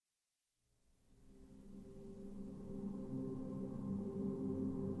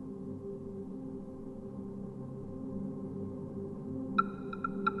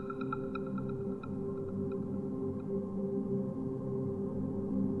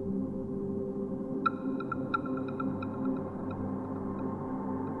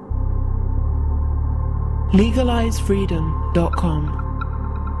LegalizeFreedom.com.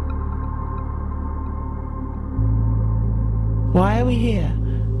 Why are we here?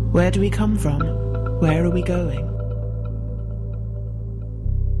 Where do we come from? Where are we going?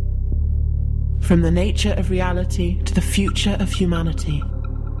 From the nature of reality to the future of humanity.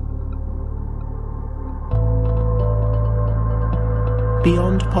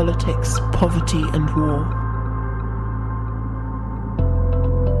 Beyond politics, poverty, and war.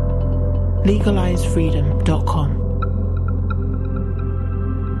 LegalizeFreedom.com.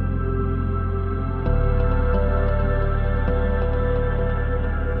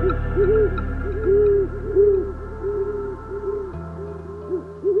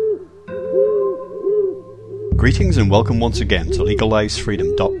 Greetings and welcome once again to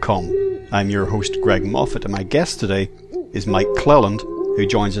LegalizeFreedom.com. I'm your host Greg Moffat, and my guest today is Mike Clelland, who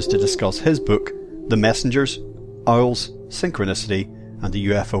joins us to discuss his book, The Messengers, Owls, Synchronicity, and the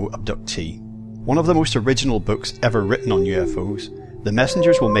UFO Abductee. One of the most original books ever written on UFOs, The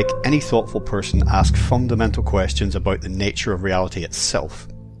Messengers will make any thoughtful person ask fundamental questions about the nature of reality itself.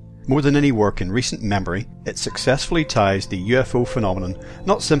 More than any work in recent memory, it successfully ties the UFO phenomenon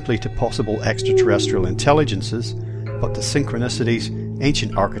not simply to possible extraterrestrial intelligences, but to synchronicities,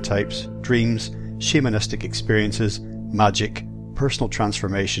 ancient archetypes, dreams, shamanistic experiences, magic, personal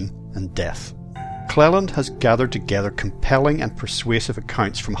transformation, and death. Clelland has gathered together compelling and persuasive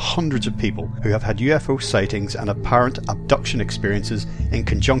accounts from hundreds of people who have had UFO sightings and apparent abduction experiences in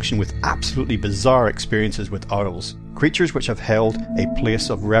conjunction with absolutely bizarre experiences with owls, creatures which have held a place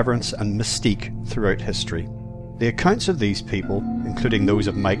of reverence and mystique throughout history. The accounts of these people, including those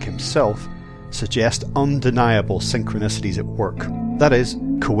of Mike himself, suggest undeniable synchronicities at work. That is,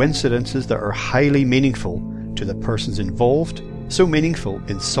 coincidences that are highly meaningful to the persons involved, so meaningful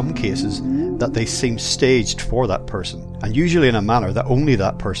in some cases that they seem staged for that person, and usually in a manner that only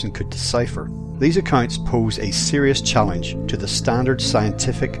that person could decipher. These accounts pose a serious challenge to the standard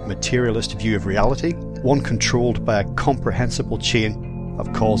scientific materialist view of reality, one controlled by a comprehensible chain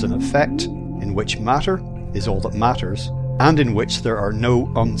of cause and effect, in which matter is all that matters, and in which there are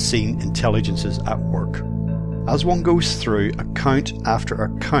no unseen intelligences at work. As one goes through account after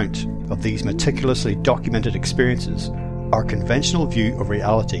account of these meticulously documented experiences, our conventional view of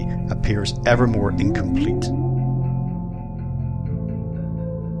reality appears ever more incomplete.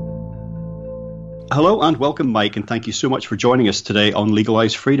 Hello and welcome, Mike, and thank you so much for joining us today on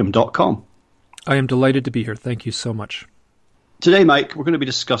LegalizeFreedom.com. I am delighted to be here. Thank you so much. Today, Mike, we're going to be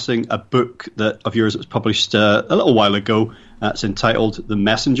discussing a book of yours that was published a little while ago. It's entitled The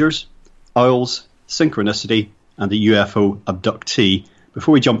Messengers, Owls, Synchronicity, and the UFO Abductee.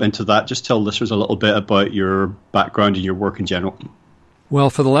 Before we jump into that, just tell listeners a little bit about your background and your work in general. Well,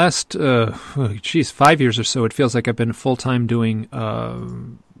 for the last, 5 years or so, it feels like I've been full-time doing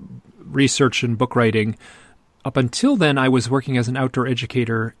research and book writing. Up until then, I was working as an outdoor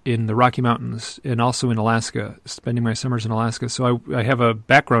educator in the Rocky Mountains and also in Alaska, spending my summers in Alaska. So I have a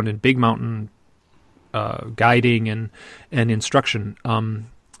background in big mountain guiding and instruction.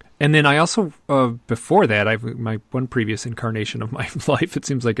 And then I also, before that, my one previous incarnation of my life, it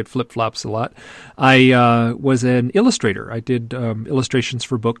seems like it flip-flops a lot, I was an illustrator. I did illustrations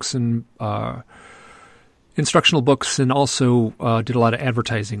for books and instructional books, and also did a lot of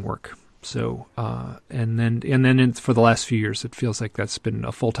advertising work. So, and then for the last few years, it feels like that's been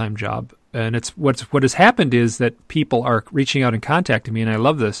a full-time job. And what has happened is that people are reaching out and contacting me, and I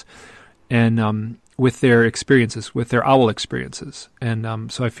love this, and with their experiences, with their owl experiences.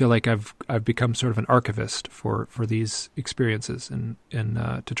 And so I feel like I've become sort of an archivist for these experiences and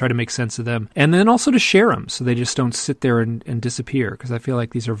to try to make sense of them. And then also to share them so they just don't sit there and disappear, because I feel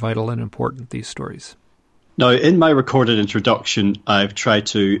like these are vital and important, these stories. Now, in my recorded introduction, I've tried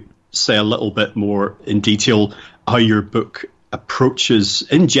to say a little bit more in detail how your book approaches,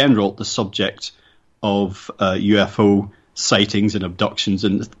 in general, the subject of UFO sightings and abductions,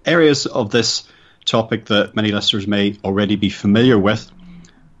 and areas of this topic that many listeners may already be familiar with.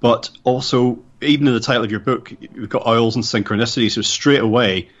 But also, even in the title of your book, you've got Owls and Synchronicity, so straight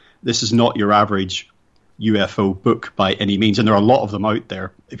away, this is not your average UFO book by any means, and there are a lot of them out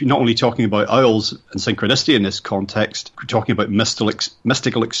there. If you're not only talking about owls and synchronicity in this context, we're talking about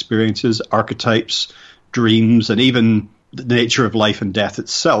mystical experiences, archetypes, dreams, and even the nature of life and death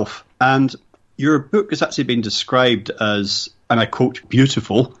itself. And your book has actually been described as, and I quote,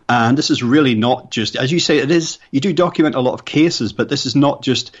 beautiful. And this is really not just, as you say, it is, you do document a lot of cases, but this is not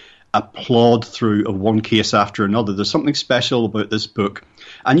just a plod through of one case after another. There's something special about this book.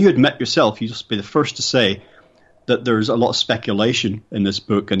 And you admit yourself, you just be the first to say that there's a lot of speculation in this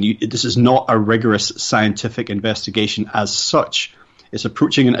book. And this is not a rigorous scientific investigation as such. it's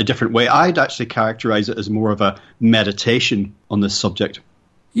approaching it in a different way. I'd actually characterize it as more of a meditation on this subject.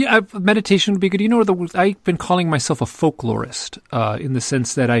 Yeah, meditation would be good. You know, I've been calling myself a folklorist in the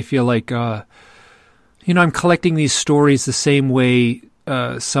sense that I feel like, I'm collecting these stories the same way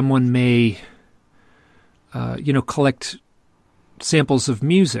someone may, collect samples of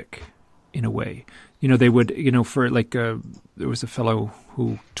music in a way. They would, for like, there was a fellow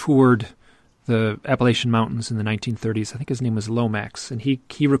who toured the Appalachian Mountains in the 1930s. I think his name was Lomax, and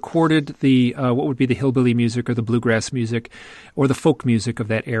he recorded the what would be the hillbilly music or the bluegrass music or the folk music of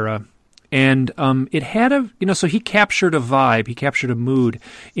that era. And it had so he captured a vibe, he captured a mood.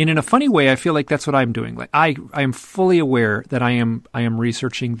 And in a funny way, I feel like that's what I'm doing. Like I am fully aware that I am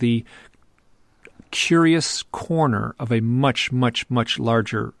researching the curious corner of a much, much, much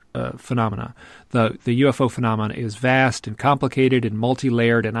larger phenomena. The UFO phenomena is vast and complicated and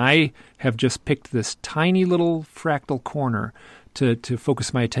multi-layered, and I have just picked this tiny little fractal corner to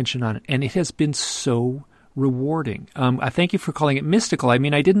focus my attention on it, and it has been so rewarding. I thank you for calling it mystical. I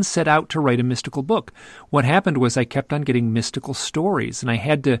mean, I didn't set out to write a mystical book. What happened was I kept on getting mystical stories, and I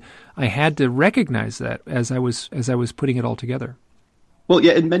had to recognize that as I was putting it all together. Well,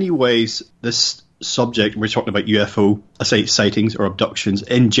 yeah, in many ways, this subject, we're talking about UFO sightings or abductions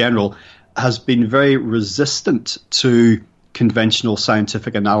in general, has been very resistant to conventional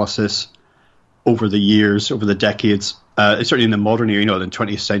scientific analysis over the years, over the decades. Certainly in the modern era, in the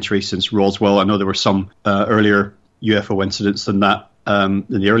 20th century, since Roswell. I know there were some earlier UFO incidents than that in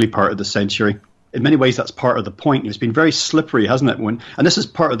the early part of the century. In many ways, that's part of the point. It's been very slippery, hasn't it? And this is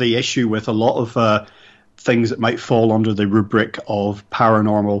part of the issue with a lot of things that might fall under the rubric of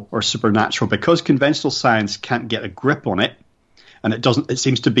paranormal or supernatural, because conventional science can't get a grip on it, and it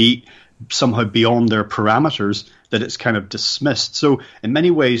seems to be somehow beyond their parameters, that it's kind of dismissed. So in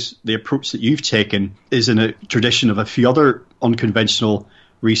many ways, the approach that you've taken is in a tradition of a few other unconventional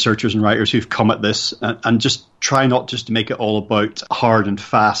researchers and writers who've come at this and just try not just to make it all about hard and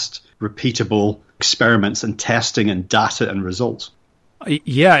fast, repeatable experiments and testing and data and results.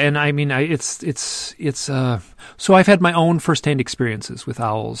 Yeah, and I mean, so I've had my own firsthand experiences with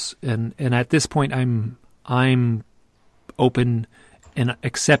owls, and at this point, I'm open and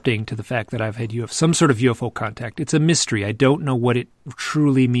accepting to the fact that I've had some sort of UFO contact. It's a mystery. I don't know what it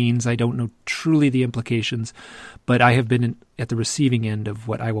truly means. I don't know truly the implications, but I have been at the receiving end of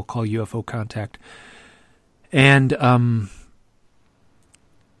what I will call UFO contact, and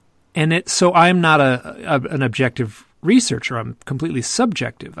so I'm not an objective researcher. I'm completely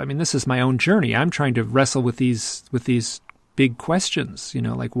subjective. I mean, this is my own journey. I'm trying to wrestle with these big questions.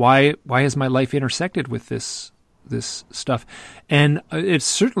 Like why has my life intersected with this stuff? And it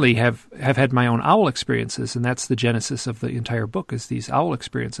certainly have had my own owl experiences, and that's the genesis of the entire book, is these owl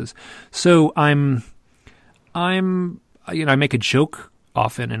experiences. So I make a joke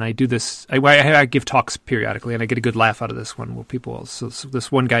often, and I do this. I give talks periodically, and I get a good laugh out of this one. So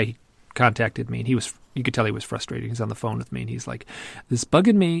this one guy contacted me, and you could tell he was frustrated. He's on the phone with me, and he's like, "This is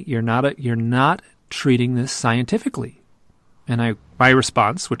bugging me. You're not treating this scientifically." And my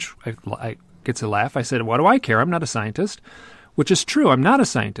response, which I gets a laugh, I said, "What do I care? I'm not a scientist," which is true. I'm not a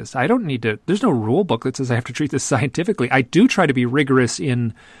scientist. I don't need to. There's no rule book that says I have to treat this scientifically. I do try to be rigorous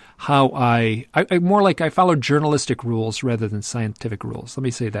in how I more like I follow journalistic rules rather than scientific rules. Let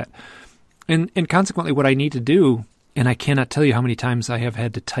me say that. And consequently, what I need to do, and I cannot tell you how many times I have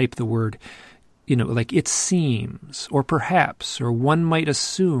had to type the word, like "it seems," or "perhaps," or "one might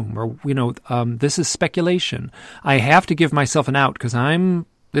assume," or this is speculation. I have to give myself an out because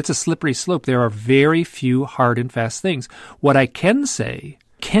it's a slippery slope. There are very few hard and fast things. What I can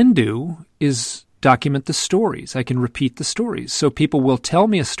do is document the stories. I can repeat the stories. So people will tell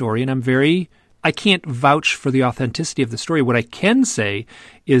me a story, and I can't vouch for the authenticity of the story. What I can say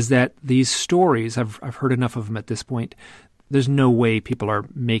is that these stories, I've heard enough of them at this point, there's no way people are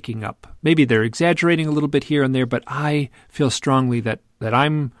making up. Maybe they're exaggerating a little bit here and there, but I feel strongly that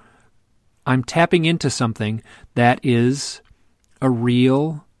I'm tapping into something that is a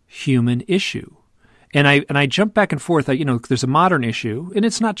real human issue. And I jump back and forth. There's a modern issue, and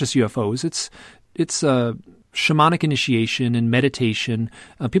it's not just UFOs. It's shamanic initiation and meditation.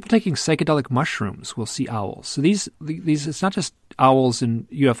 People taking psychedelic mushrooms will see owls. So these it's not just owls and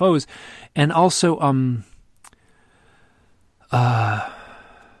UFOs, and also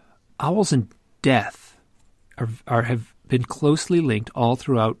owls and death have been closely linked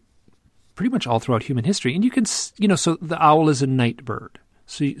pretty much all throughout human history. And you can, so the owl is a night bird.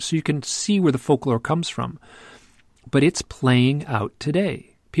 So you can see where the folklore comes from. But it's playing out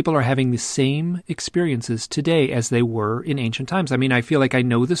today. People are having the same experiences today as they were in ancient times. I mean, I feel like I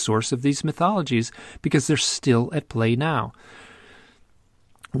know the source of these mythologies because they're still at play now.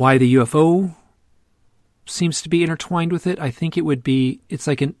 why the UFO seems to be intertwined with it, I think it would be it's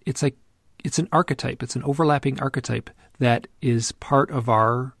an archetype. It's an overlapping archetype that is part of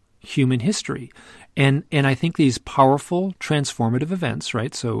our human history. And I think these powerful transformative events,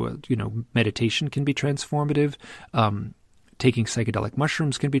 right? So, meditation can be transformative. Taking psychedelic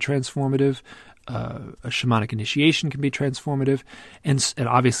mushrooms can be transformative. A shamanic initiation can be transformative. And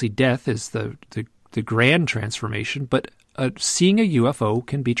obviously death is the grand transformation. But seeing a UFO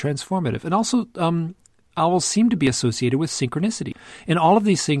can be transformative. And also owls seem to be associated with synchronicity. And all of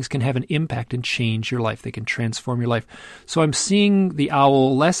these things can have an impact and change your life. They can transform your life. So I'm seeing the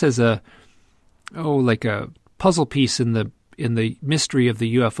owl less as like a puzzle piece in the mystery of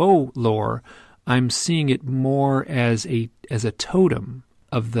the UFO lore. I'm seeing it more as a totem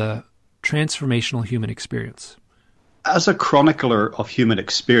of the transformational human experience. As a chronicler of human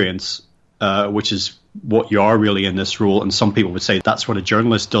experience, which is what you are really in this role, and some people would say that's what a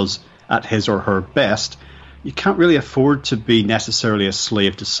journalist does at his or her best, you can't really afford to be necessarily a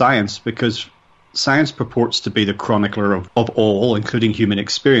slave to science, because science purports to be the chronicler of all, including human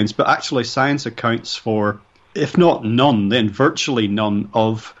experience, but actually science accounts for, if not none, then virtually none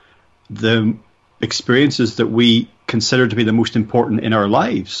of the experiences that we consider to be the most important in our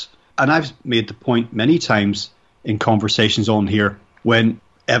lives. And I've made the point many times in conversations on here, when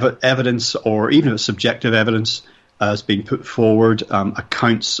evidence, or even if it's subjective evidence, has been put forward,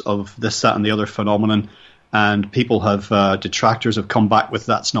 accounts of this, that, and the other phenomenon, and people detractors have come back with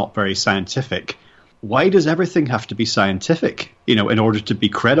that's not very scientific. Why does everything have to be scientific, in order to be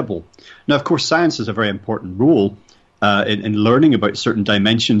credible? Now, of course, science has a very important role in learning about certain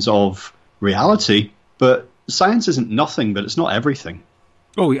dimensions of reality, but science isn't nothing, but it's not everything.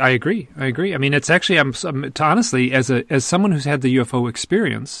 Oh, I agree. I mean, it's actually, honestly, as someone who's had the UFO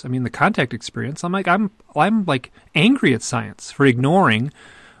experience, the contact experience, I'm like angry at science for ignoring,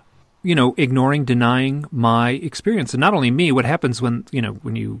 denying my experience. And not only me, what happens when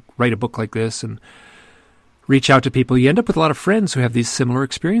you write a book like this and reach out to people, you end up with a lot of friends who have these similar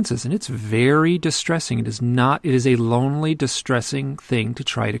experiences, and it's very distressing. It is a lonely, distressing thing to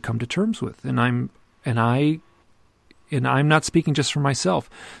try to come to terms with. And I'm not speaking just for myself.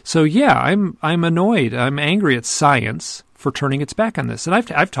 So yeah, I'm annoyed. I'm angry at science for turning its back on this. And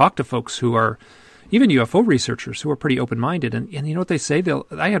I've talked to folks who are, even UFO researchers, who are pretty open-minded. And you know what they say?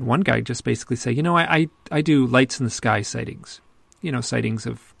 I had one guy just basically say, I do lights in the sky sightings, sightings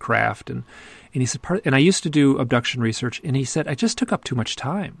of craft. And he said, and I used to do abduction research. And he said, I just took up too much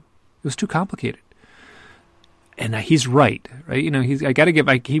time. It was too complicated. And he's right?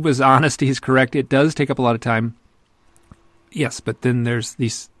 He was honest. He's correct. It does take up a lot of time. Yes, but then there's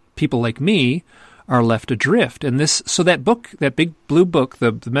these people like me are left adrift, and so that book, that big blue book,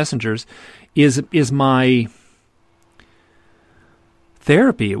 the Messengers, is my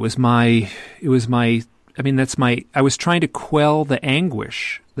therapy. I was trying to quell the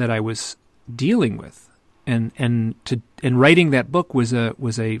anguish that I was dealing with, and writing that book was a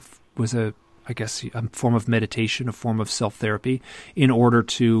I guess a form of meditation, a form of self-therapy, in order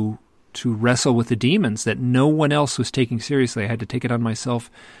to wrestle with the demons that no one else was taking seriously. I had to take it on myself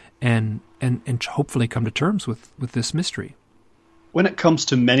and hopefully come to terms with this mystery. When it comes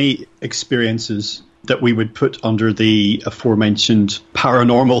to many experiences that we would put under the aforementioned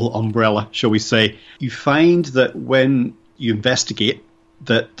paranormal umbrella, shall we say, you find that when you investigate,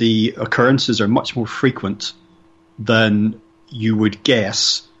 that the occurrences are much more frequent than you would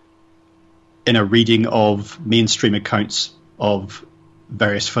guess in a reading of mainstream accounts of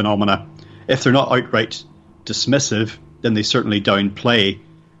various phenomena. If they're not outright dismissive, then they certainly downplay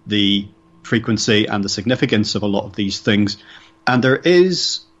the frequency and the significance of a lot of these things. And there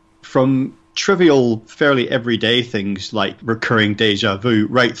is, from trivial, fairly everyday things like recurring deja vu,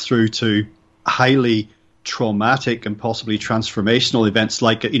 right through to highly traumatic and possibly transformational events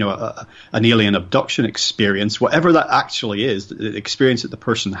like an alien abduction experience, whatever that actually is, the experience that the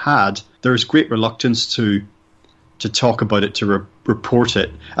person had, there's great reluctance to talk about it, to report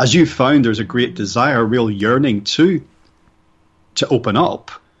it. As you found, there's a great desire, a real yearning to open up,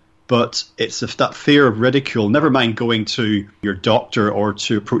 but it's that fear of ridicule, never mind going to your doctor or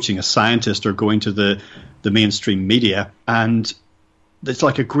to approaching a scientist or going to the mainstream media. And it's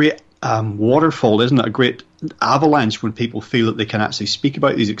like a great waterfall, isn't it? A great avalanche when people feel that they can actually speak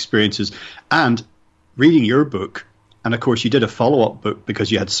about these experiences. And reading your book, and of course you did a follow-up book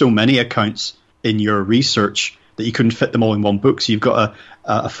because you had so many accounts in your research that you couldn't fit them all in one book. So you've got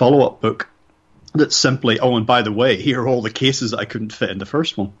a follow-up book that's simply, oh, and by the way, here are all the cases that I couldn't fit in the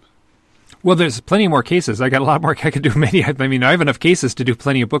first one. Well, there's plenty more cases. I got a lot more. I could do many. I have enough cases to do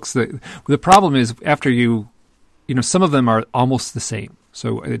plenty of books. The problem is after some of them are almost the same.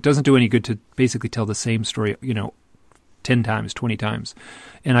 So it doesn't do any good to basically tell the same story, 10 times, 20 times.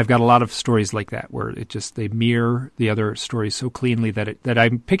 And I've got a lot of stories like that where they mirror the other stories so cleanly that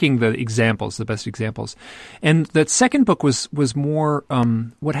I'm picking the examples, the best examples. And that second book was more,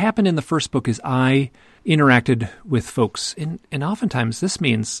 what happened in the first book is I interacted with folks. And oftentimes this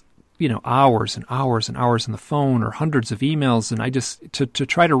means, hours and hours and hours on the phone or hundreds of emails. And I just, to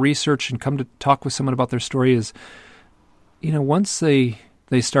try to research and come to talk with someone about their story is, once they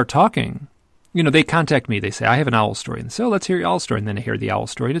start talking, they contact me. They say, I have an owl story. And so let's hear your owl story. And then I hear the owl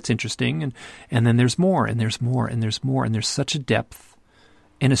story, and it's interesting. And then there's more, and there's more, and there's more. And there's such a depth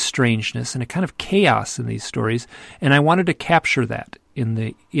and a strangeness and a kind of chaos in these stories. And I wanted to capture that in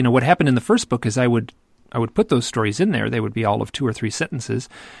the, what happened in the first book is I would put those stories in there. They would be all of 2 or 3 sentences.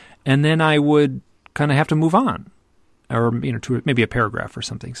 And then I would kind of have to move on. Or, to maybe a paragraph or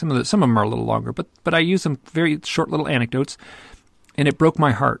something. Some of them are a little longer, but I use them very short little anecdotes. And it broke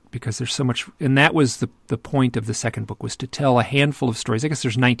my heart because there's so much, and that was the point of the second book, was to tell a handful of stories. I guess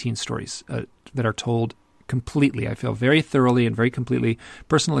there's 19 stories that are told completely. I feel very thoroughly and very completely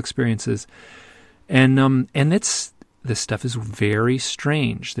personal experiences, and this stuff is very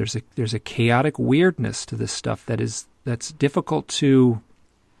strange. There's a chaotic weirdness to this stuff that's difficult to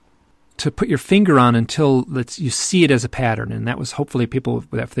put your finger on until you see it as a pattern. And that was hopefully people,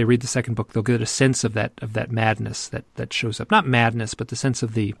 if they read the second book, they'll get a sense of that madness that shows up. Not madness, but the sense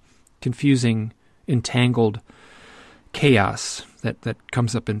of the confusing, entangled chaos that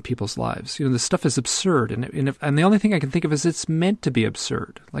comes up in people's lives. This stuff is absurd. And the only thing I can think of is it's meant to be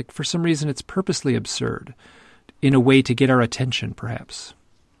absurd. Like for some reason it's purposely absurd in a way to get our attention, perhaps.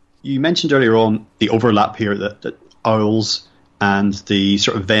 You mentioned earlier on the overlap here that owls and the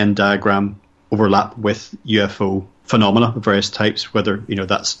sort of Venn diagram overlap with UFO phenomena of various types, whether,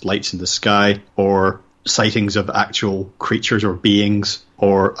 that's lights in the sky or sightings of actual creatures or beings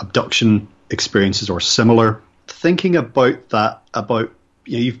or abduction experiences or similar. Thinking about that,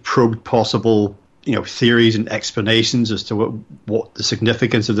 you've probed possible, theories and explanations as to what the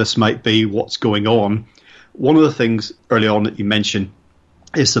significance of this might be, what's going on. One of the things early on that you mentioned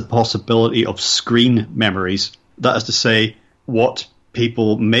is the possibility of screen memories. That is to say, what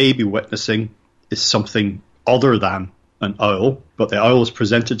people may be witnessing is something other than an owl, but the owl is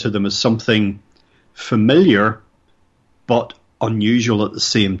presented to them as something familiar but unusual at the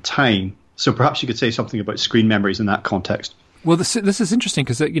same time. So perhaps you could say something about screen memories in that context. Well, this is interesting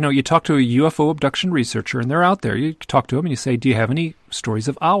because, you talk to a UFO abduction researcher and they're out there. You talk to them and you say, do you have any stories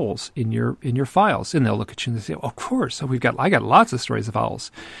of owls in your files? And they'll look at you and they say, oh, of course. I got lots of stories of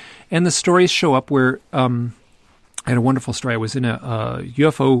owls. And the stories show up where I had a wonderful story. I was in a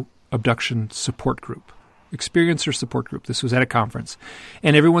UFO abduction support group, experiencer support group. This was at a conference.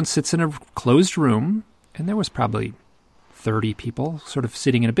 And everyone sits in a closed room, and there was probably 30 people sort of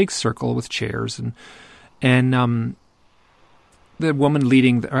sitting in a big circle with chairs. And the woman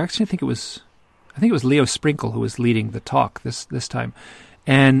leading, or actually I think it was Leo Sprinkle who was leading the talk this time.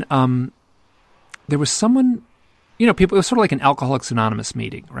 And there was someone... people, it was sort of like an Alcoholics Anonymous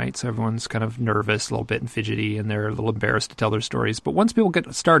meeting, right? So everyone's kind of nervous a little bit and fidgety, and they're a little embarrassed to tell their stories. But once people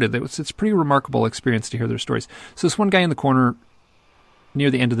get started, it's a pretty remarkable experience to hear their stories. So this one guy in the corner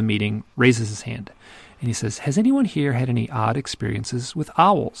near the end of the meeting raises his hand, and he says, has anyone here had any odd experiences with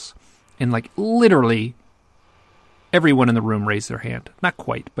owls? And literally everyone in the room raised their hand. Not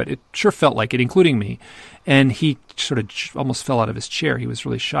quite, but it sure felt like it, including me. And he sort of almost fell out of his chair. He was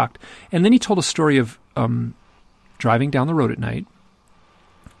really shocked. And then he told a story of... driving down the road at night,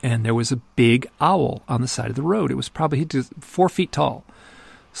 and there was a big owl on the side of the road. It was probably 4 feet tall.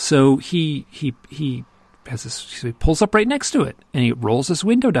 So he has this. So he pulls up right next to it, and he rolls his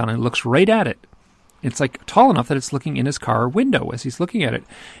window down and looks right at it. It's tall enough that it's looking in his car window as he's looking at it,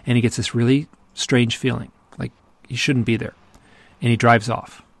 and he gets this really strange feeling, like he shouldn't be there, and he drives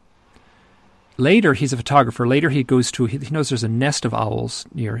off. Later, he's a photographer. Later, he knows there's a nest of owls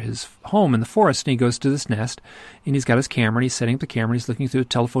near his home in the forest, and he goes to this nest, and he's got his camera, and he's setting up the camera, and he's looking through a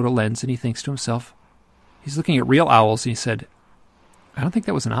telephoto lens, and he thinks to himself, he's looking at real owls, and he said, I don't think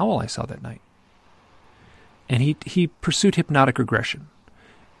that was an owl I saw that night. And he pursued hypnotic regression,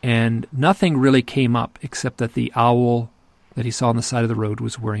 and nothing really came up except that the owl that he saw on the side of the road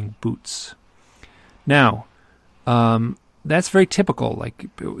was wearing boots. Now, that's very typical. Like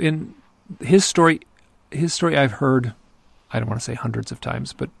in his story I've heard, I don't want to say hundreds of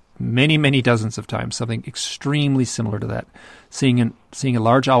times, but many, many dozens of times, something extremely similar to that. Seeing a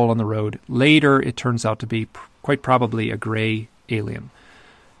large owl on the road. Later, it turns out to be quite probably a gray alien,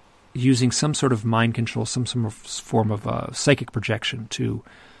 using some sort of mind control, some form of psychic projection to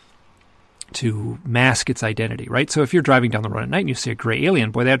to mask its identity, right? So if you're driving down the road at night and you see a gray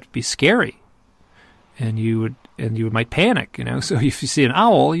alien, boy, that'd be scary. And you might panic, So if you see an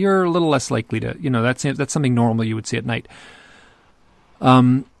owl, you're a little less likely to, that's something normal you would see at night.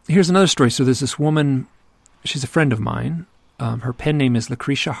 Here's another story. So there's this woman, she's a friend of mine. Her pen name is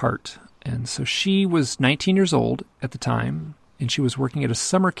Lucretia Hart. And so she was 19 years old at the time, and she was working at a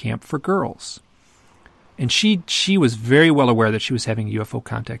summer camp for girls. And she was very well aware that she was having a UFO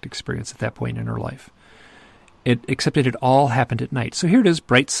contact experience at that point in her life. Except it had all happened at night. So here it is,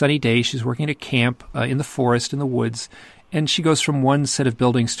 bright sunny day. She's working at a camp in the forest, in the woods, and she goes from one set of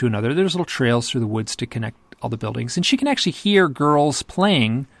buildings to another. There's little trails through the woods to connect all the buildings, and she can actually hear girls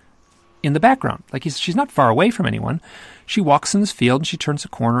playing in the background. Like she's not far away from anyone. She walks in this field, and she turns a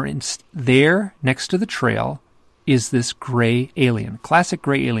corner, and there, next to the trail, is this gray alien, classic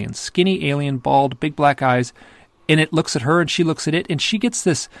gray alien, skinny alien, bald, big black eyes, and it looks at her, and she looks at it, and she gets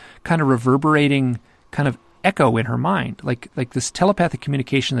this kind of reverberating kind of echo in her mind, like this telepathic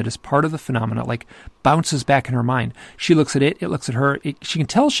communication that is part of the phenomena, like bounces back in her mind. She looks at it looks at her. She can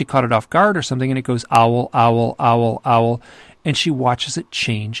tell she caught it off guard or something, and it goes owl, owl, owl, owl, and she watches it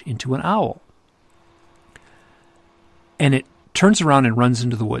change into an owl. And it turns around and runs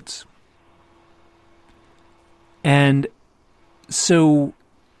into the woods. And so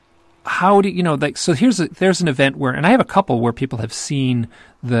how do so there's an event where, and I have a couple where people have seen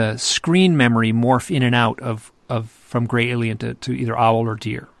the screen memory morph in and out of from gray alien to either owl or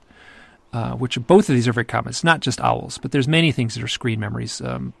deer, which both of these are very common. It's not just owls, but there's many things that are screen memories.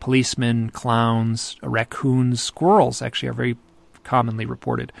 Policemen, clowns, raccoons, squirrels actually are very commonly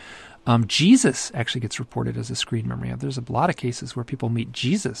reported. Jesus actually gets reported as a screen memory. There's a lot of cases where people meet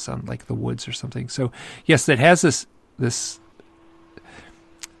Jesus on like the woods or something. So yes, that has this.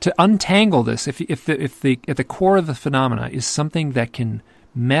 To untangle this, if the at the core of the phenomena is something that can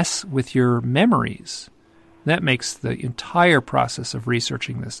mess with your memories, that makes the entire process of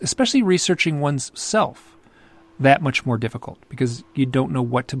researching this, especially researching one's self, that much more difficult, because you don't know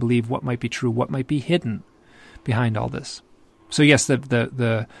what to believe, what might be true, what might be hidden behind all this. So yes,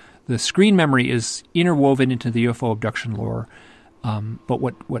 the screen memory is interwoven into the UFO abduction lore, but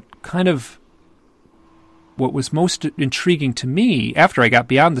what was most intriguing to me after I got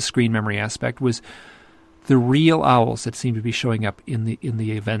beyond the screen memory aspect was the real owls that seem to be showing up in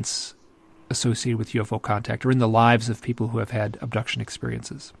the events associated with UFO contact, or in the lives of people who have had abduction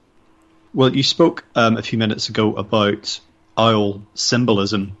experiences. Well, you spoke a few minutes ago about owl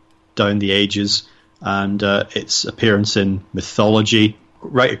symbolism down the ages and its appearance in mythology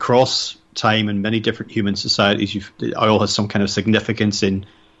right across time in many different human societies. The owl has some kind of significance in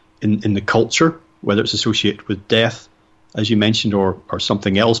the culture, whether it's associated with death, as you mentioned, or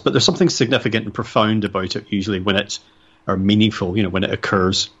something else. But there's something significant and profound about it, usually or meaningful, when it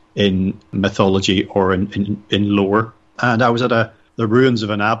occurs in mythology or in lore. And I was at the ruins of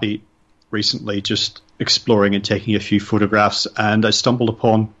an abbey recently, just exploring and taking a few photographs, and I stumbled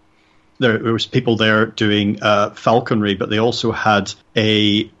upon there was people there doing falconry, but they also had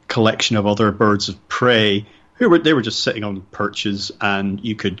a collection of other birds of prey they were just sitting on perches, and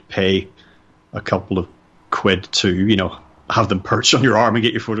you could pay a couple of quid to, have them perched on your arm and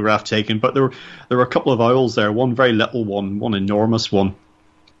get your photograph taken. But there were a couple of owls there, one very little one enormous one.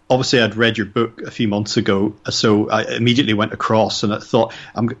 Obviously, I'd read your book a few months ago, so I immediately went across, and I thought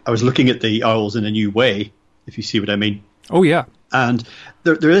I was looking at the owls in a new way, if you see what I mean. Oh, yeah. And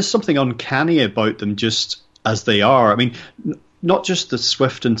there is something uncanny about them just as they are. I mean, not just the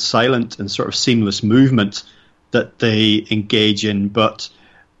swift and silent and sort of seamless movement that they engage in, but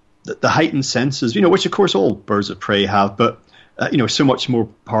the heightened senses, which of course all birds of prey have, but so much more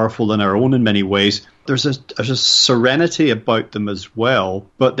powerful than our own in many ways. There's a serenity about them as well,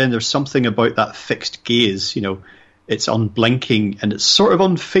 but then there's something about that fixed gaze. It's unblinking and it's sort of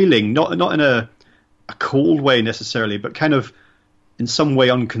unfeeling, not in a cold way necessarily, but kind of in some way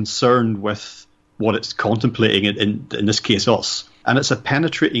unconcerned with what it's contemplating, in this case us. And it's a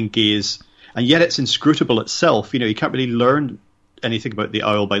penetrating gaze, and yet it's inscrutable itself. You can't really learn anything about the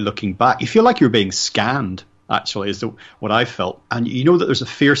owl by looking back. You feel like you're being scanned, actually, is what I felt. And you know that there's a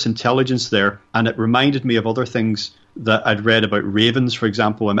fierce intelligence there, and it reminded me of other things that I'd read about ravens, for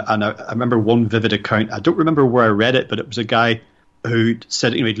example. And I remember one vivid account. I don't remember where I read it, but it was a guy who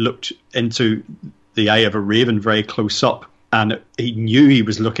said he'd looked into the eye of a raven very close up, and he knew he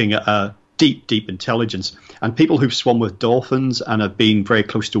was looking at a deep, deep intelligence. And people who've swum with dolphins and have been very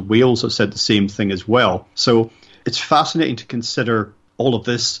close to whales have said the same thing as well. So it's fascinating to consider all of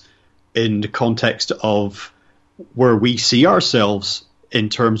this in the context of where we see ourselves in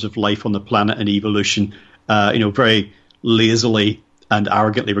terms of life on the planet and evolution, very lazily and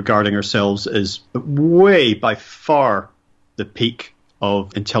arrogantly regarding ourselves as way by far the peak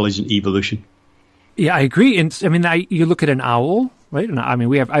of intelligent evolution. Yeah, I agree. And I mean, you look at an owl, right? And I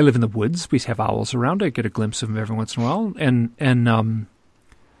mean, I live in the woods. We have owls around. I get a glimpse of them every once in a while. And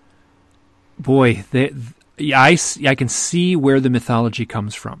boy, I can see where the mythology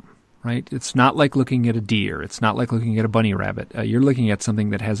comes from, right? It's not like looking at a deer. It's not like looking at a bunny rabbit. You're looking at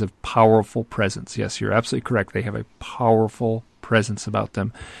something that has a powerful presence. Yes, you're absolutely correct. They have a powerful presence about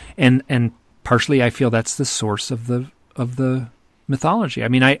them. And partially I feel that's the source of the mythology. I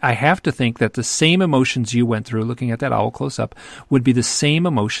mean, I have to think that the same emotions you went through looking at that owl close up would be the same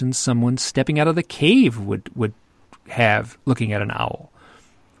emotions someone stepping out of the cave would have looking at an owl.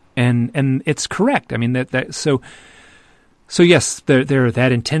 And it's correct. I mean, so yes, they're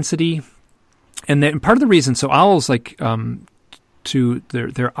that intensity. And then part of the reason, so owls like to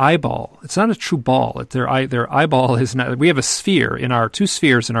their eyeball, it's not a true ball. Their eyeball is not. We have a sphere two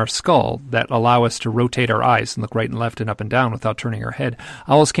spheres in our skull that allow us to rotate our eyes and look right and left and up and down without turning our head.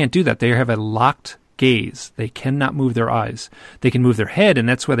 Owls can't do that. They have a locked gaze. They cannot move their eyes. They can move their head, and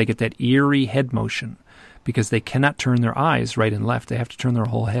that's why they get that eerie head motion, because they cannot turn their eyes right and left. They have to turn their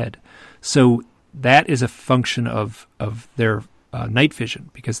whole head. So that is a function of their night vision,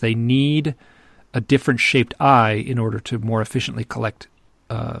 because they need a different shaped eye in order to more efficiently collect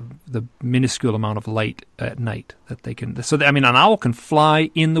the minuscule amount of light at night that they can. So, I mean, an owl can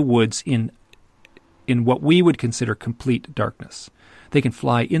fly in the woods in what we would consider complete darkness. They can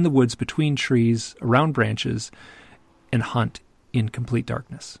fly in the woods between trees, around branches, and hunt in complete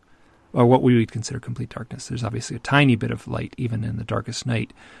darkness, or what we would consider complete darkness. There's obviously a tiny bit of light even in the darkest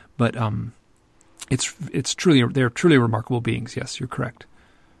night, but they're truly remarkable beings. Yes, you're correct.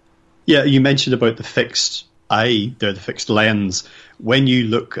 Yeah, you mentioned about the fixed eye, the fixed lens. When you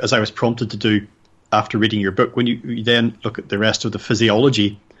look, as I was prompted to do after reading your book, when you then look at the rest of the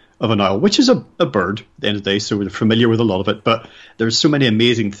physiology of an owl, which is a bird at the end of the day, so we're familiar with a lot of it, but there's so many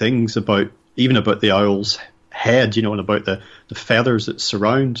amazing things about the owl's head, and about the feathers that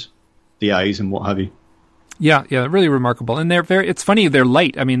surround the eyes and what have you. Yeah, really remarkable. And it's funny, they're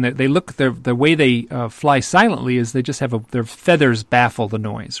light. I mean, the way they fly silently is they just have their feathers baffle the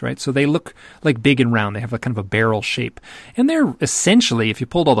noise, right? So they look like big and round. They have a kind of a barrel shape. And they're essentially, if you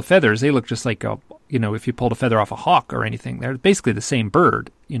pulled all the feathers, they look just like, if you pulled a feather off a hawk or anything. They're basically the same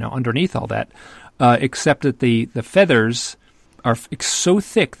bird, underneath all that, except that the feathers are so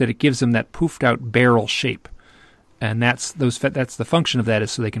thick that it gives them that poofed out barrel shape. And that's the function of that,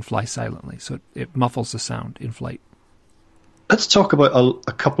 is so they can fly silently. So it muffles the sound in flight. Let's talk about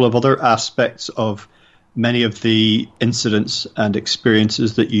a couple of other aspects of many of the incidents and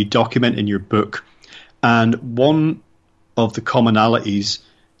experiences that you document in your book. And one of the commonalities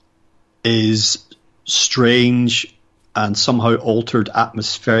is strange and somehow altered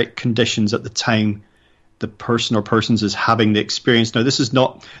atmospheric conditions at the time the person or persons is having the experience. Now, this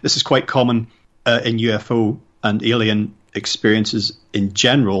is quite common in UFO and alien experiences in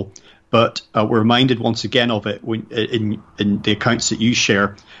general, but we're reminded once again of it in the accounts that you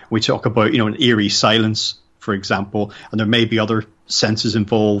share. We talk about, an eerie silence, for example, and there may be other senses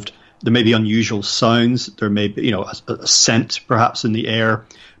involved. There may be unusual sounds. There may be, a scent perhaps in the air,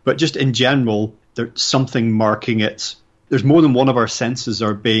 but just in general, there's something marking it. There's more than one of our senses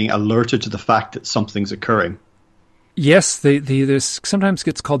are being alerted to the fact that something's occurring. Yes, this sometimes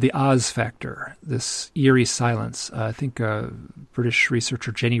gets called the Oz factor, this eerie silence. I think British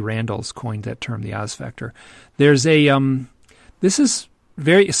researcher Jenny Randall's coined that term, the Oz factor. There's this is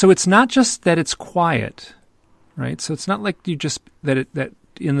so it's not just that it's quiet, right? So it's not like you just, that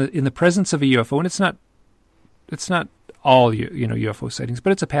in the presence of a UFO, and it's not all, UFO sightings,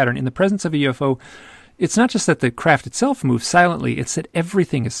 but it's a pattern. In the presence of a UFO, it's not just that the craft itself moves silently, it's that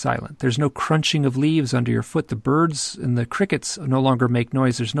everything is silent. There's no crunching of leaves under your foot. The birds and the crickets no longer make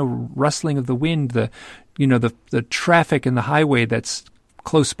noise. There's no rustling of the wind. The traffic in the highway that's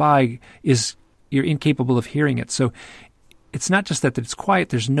close by you're incapable of hearing it. So it's not just that it's quiet,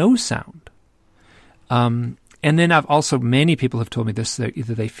 there's no sound. And then many people have told me this, that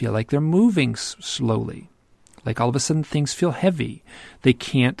either they feel like they're moving slowly, like all of a sudden things feel heavy. They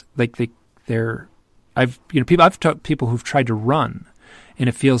can't, I've taught people who've tried to run, and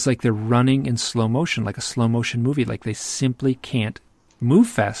it feels like they're running in slow motion, like a slow motion movie, like they simply can't move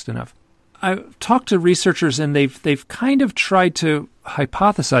fast enough. I've talked to researchers, and they've kind of tried to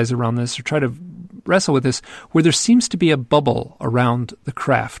hypothesize around this, or try to wrestle with this, where there seems to be a bubble around the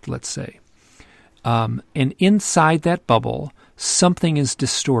craft, let's say. And inside that bubble, something is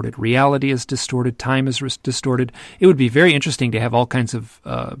distorted. Reality is distorted. Time is distorted. It would be very interesting to have all kinds of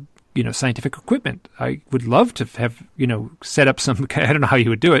scientific equipment. I would love to have, set up some, I don't know how you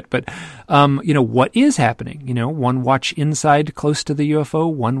would do it, but, what is happening? One watch inside close to the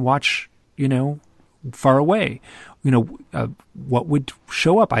UFO, one watch, far away. What would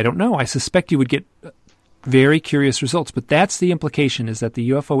show up? I don't know. I suspect you would get very curious results, but that's the implication, is that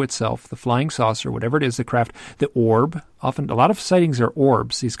the UFO itself, the flying saucer, whatever it is, the craft, the orb, often a lot of sightings are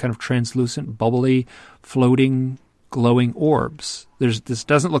orbs, these kind of translucent, bubbly, floating, glowing orbs. This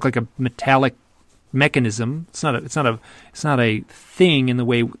doesn't look like a metallic mechanism. It's not a thing in the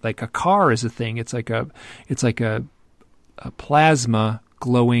way like a car is a thing. It's like a plasma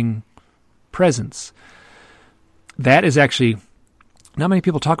glowing presence. That is actually, not many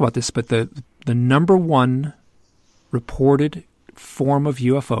people talk about this, but the number one reported form of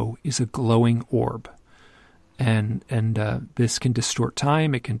UFO is a glowing orb, and this can distort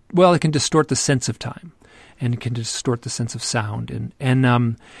time. It can distort the sense of time, and it can distort the sense of sound, and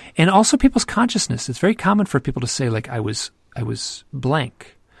also people's consciousness. It's very common for people to say, like, I was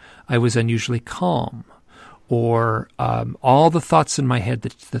blank, I was unusually calm, or all the thoughts in my head,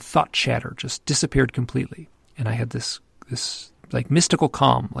 the thought chatter just disappeared completely, and I had this like mystical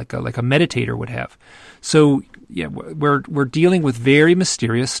calm, like a meditator would have. So yeah, we're dealing with very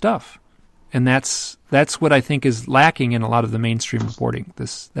mysterious stuff, and that's what I think is lacking in a lot of the mainstream reporting.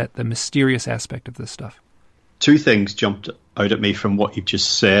 The mysterious aspect of this stuff. Two things jumped out at me from what you've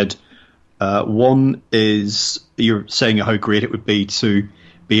just said. One is you're saying how great it would be to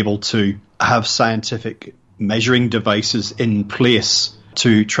be able to have scientific measuring devices in place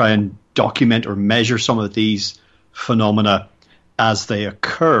to try and document or measure some of these phenomena as they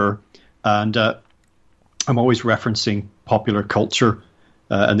occur. And I'm always referencing popular culture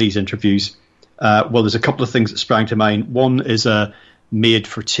in these interviews. Well, there's a couple of things that sprang to mind. One is a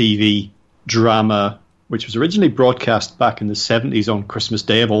made-for-TV drama, which was originally broadcast back in the 70s on Christmas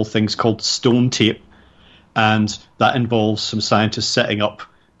Day, of all things, called Stone Tape. And that involves some scientists setting up,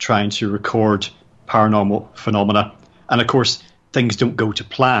 trying to record paranormal phenomena. And of course, things don't go to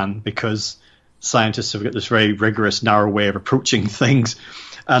plan because scientists have got this very rigorous, narrow way of approaching things.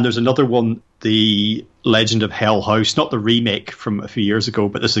 And there's another one, The Legend of Hell House, not the remake from a few years ago,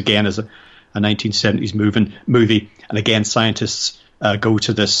 but this again is a 1970s movie. And again, scientists go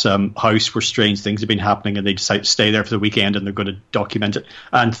to this house where strange things have been happening, and they decide to stay there for the weekend, and they're going to document it.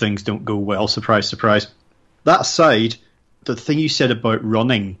 And things don't go well. Surprise, surprise. That aside, the thing you said about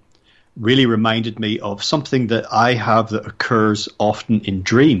running really reminded me of something that I have that occurs often in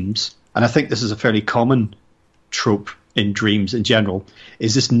dreams. And I think this is a fairly common trope in dreams in general,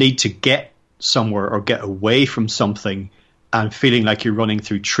 is this need to get somewhere or get away from something, and feeling like you're running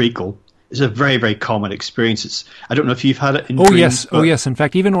through treacle is a very, very common experience. I don't know if you've had it in dreams. Yes. In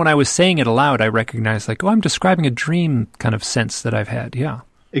fact, even when I was saying it aloud, I recognized, like, I'm describing a dream kind of sense that I've had. Yeah.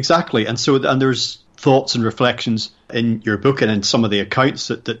 Exactly. And there's thoughts and reflections in your book and in some of the accounts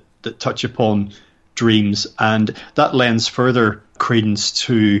that touch upon dreams, and that lends further credence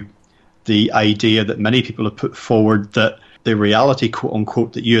to the idea that many people have put forward that the reality, quote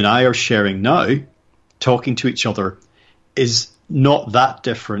unquote, that you and I are sharing now, talking to each other, is not that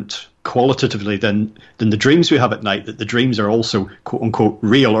different qualitatively than the dreams we have at night, that the dreams are also, quote unquote,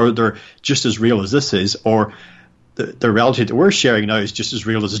 real, or they're just as real as this is, or the reality that we're sharing now is just as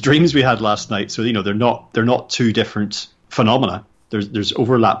real as the dreams we had last night. So, they're not two different phenomena. There's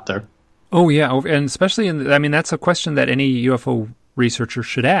overlap there. Oh yeah, and especially that's a question that any UFO researcher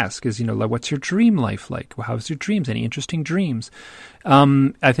should ask, is, like, what's your dream life like? How's your dreams? Any interesting dreams?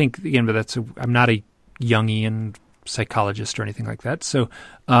 I think, again, but I'm not a Jungian psychologist or anything like that. So,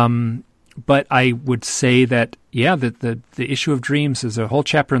 but I would say that, yeah, that the issue of dreams is a whole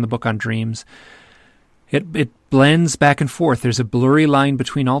chapter in the book on dreams. It blends back and forth. There's a blurry line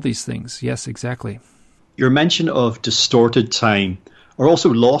between all these things. Yes, exactly. Your mention of distorted time, or also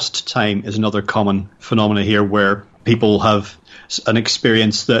lost time, is another common phenomena here, where people have an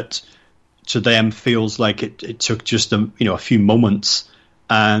experience that to them feels like it took just a few moments,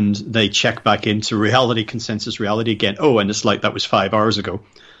 and they check back into reality, consensus reality again. Oh, and it's like that was 5 hours ago,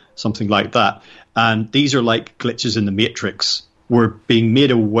 something like that. And these are like glitches in the Matrix. We're being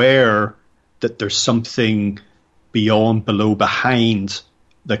made aware that there's something beyond, below, behind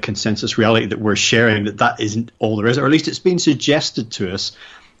the consensus reality that we're sharing, that isn't all there is, or at least it's been suggested to us.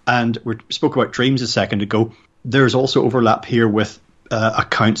 And we spoke about dreams a second ago. There's also overlap here with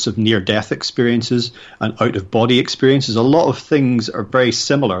accounts of near-death experiences and out-of-body experiences. A lot of things are very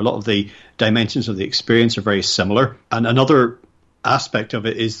similar. A lot of the dimensions of the experience are very similar. And another aspect of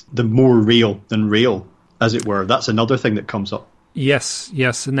it is the more real than real, as it were. That's another thing that comes up. Yes,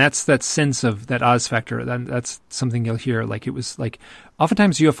 and that's that sense of that Oz factor. That's something you'll hear. Like it was like,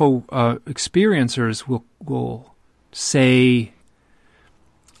 oftentimes UFO experiencers will say,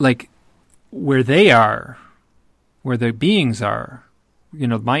 like, where they are, where the beings are.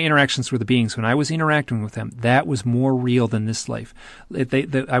 My interactions with the beings when I was interacting with them, that was more real than this life.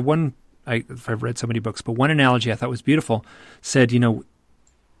 I've read so many books, but one analogy I thought was beautiful said,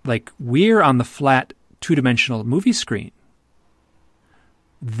 like we're on the flat 2-dimensional movie screen.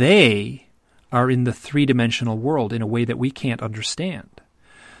 They are in the 3-dimensional world in a way that we can't understand.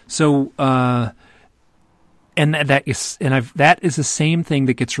 So, that is the same thing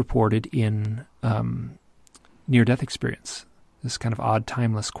that gets reported in near-death experience. This kind of odd,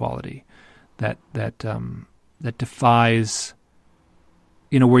 timeless quality that defies,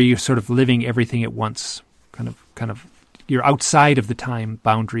 where you're sort of living everything at once, kind of. You're outside of the time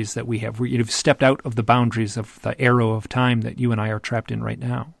boundaries that we have. You've stepped out of the boundaries of the arrow of time that you and I are trapped in right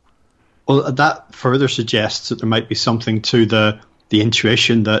now. Well, that further suggests that there might be something to the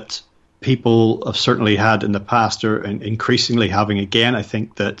intuition that people have certainly had in the past, or increasingly having again. I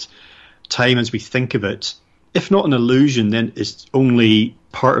think that time as we think of it, if not an illusion, then is only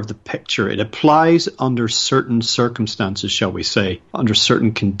part of the picture. It applies under certain circumstances, shall we say, under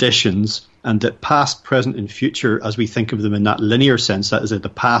certain conditions, and that past, present, and future, as we think of them in that linear sense, that is that the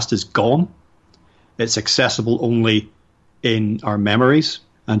past is gone. It's accessible only in our memories,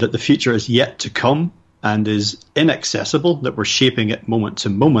 and that the future is yet to come and is inaccessible, that we're shaping it moment to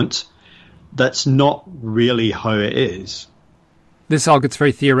moment. That's not really how it is. This all gets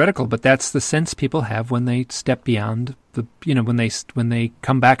very theoretical, but that's the sense people have when they step beyond the, when they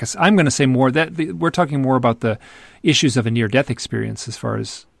come back. I'm going to say more that we're talking more about the issues of a near-death experience as far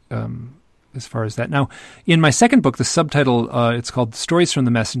as that. Now, in my second book, the subtitle it's called "Stories from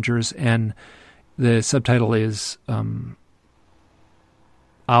the Messengers," and the subtitle is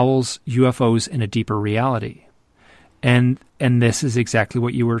 "Owls, UFOs, and a Deeper Reality." And this is exactly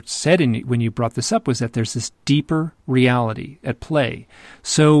what you were said when you brought this up, was that there's this deeper reality at play.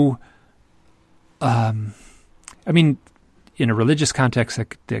 So, in a religious context,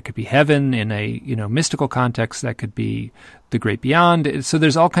 that could be heaven. In a mystical context, that could be the great beyond. So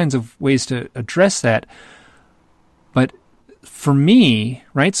there's all kinds of ways to address that. But for me,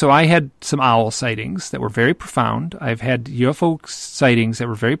 right, so I had some owl sightings that were very profound. I've had UFO sightings that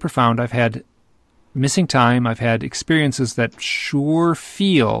were very profound. I've had missing time. I've had experiences that sure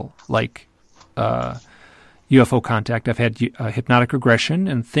feel like UFO contact. I've had hypnotic regression,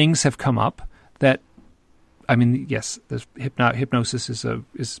 and things have come up that, yes, the hypnosis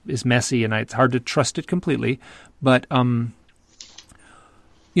is messy, and it's hard to trust it completely. But so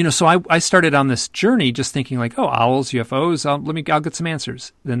I started on this journey just thinking like, oh, owls, UFOs. I'll get some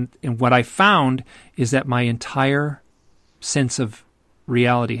answers. And what I found is that my entire sense of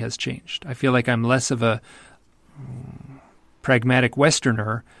reality has changed. I feel like I'm less of a pragmatic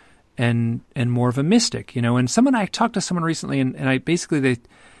Westerner and more of a mystic, and I talked to someone recently, and I basically,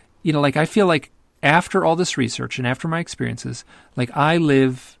 I feel like after all this research and after my experiences, like I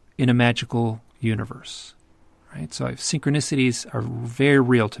live in a magical universe, right? So synchronicities are very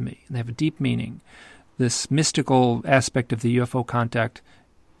real to me, and they have a deep meaning. This mystical aspect of the UFO contact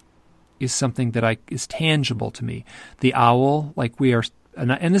is something that is tangible to me. The owl, like we are,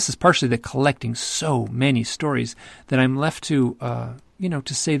 and this is partially the collecting so many stories that I'm left to,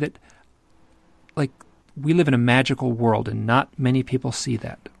 to say that, like, we live in a magical world, and not many people see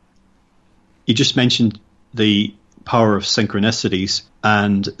that. You just mentioned the power of synchronicities,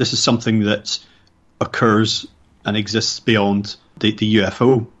 and this is something that occurs and exists beyond the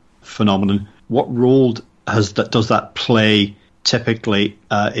UFO phenomenon. What role does that play typically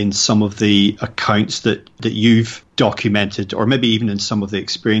in some of the accounts that you've documented, or maybe even in some of the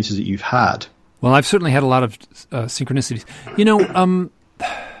experiences that you've had? Well, I've certainly had a lot of synchronicities.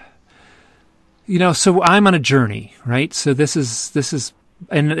 So I'm on a journey, right? So this is,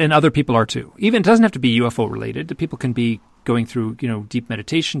 and other people are too. Even it doesn't have to be UFO related. People can be going through, deep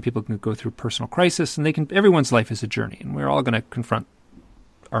meditation. People can go through personal crisis, and everyone's life is a journey, and we're all going to confront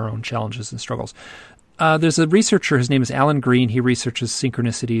our own challenges and struggles. There's a researcher, his name is Alan Green. He researches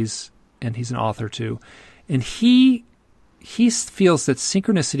synchronicities, and he's an author too. And he feels that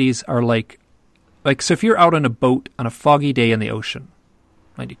synchronicities are like so if you're out on a boat on a foggy day in the ocean,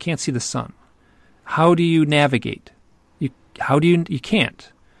 right, you can't see the sun. How do you navigate? You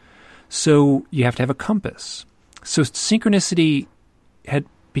can't. So you have to have a compass. So synchronicity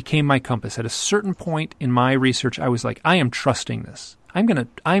became my compass. At a certain point in my research, I was like, I am trusting this. I'm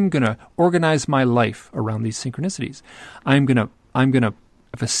gonna organize my life around these synchronicities. I'm gonna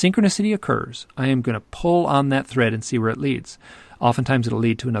If a synchronicity occurs, I am going to pull on that thread and see where it leads. Oftentimes it'll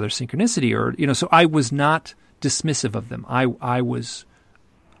lead to another synchronicity, or, so I was not dismissive of them. I was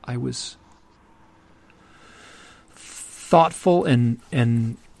thoughtful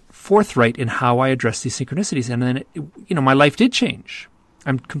and forthright in how I addressed these synchronicities. And then, my life did change.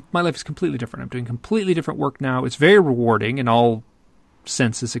 My life is completely different. I'm doing completely different work now. It's very rewarding in all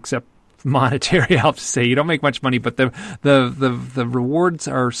senses except monetary. I'll have to say, you don't make much money, but the rewards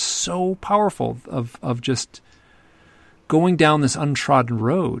are so powerful of just going down this untrodden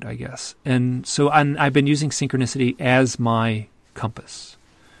road, I guess. And so I've been using synchronicity as my compass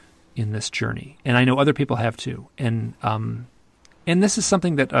in this journey, and I know other people have too. And this is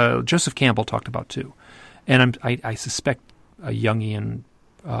something that Joseph Campbell talked about too. And I suspect a Jungian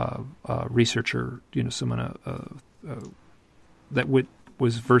researcher, someone that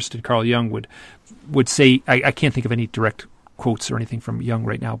was versed in Carl Jung would say, I can't think of any direct quotes or anything from Jung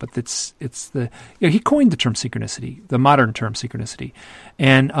right now, but it's the he coined the term synchronicity, the modern term synchronicity,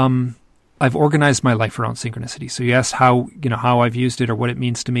 and I've organized my life around synchronicity. So you asked how I've used it or what it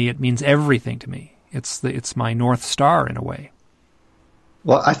means to me. It means everything to me. It's my North Star in a way.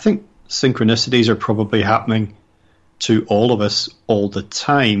 Well, I think synchronicities are probably happening to all of us all the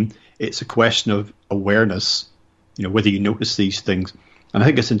time. It's a question of awareness, whether you notice these things. And I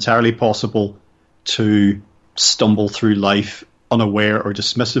think it's entirely possible to stumble through life unaware or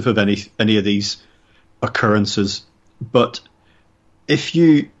dismissive of any of these occurrences. But if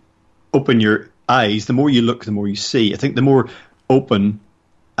you open your eyes, the more you look, the more you see. I think the more open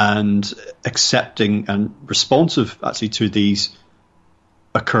and accepting and responsive actually to these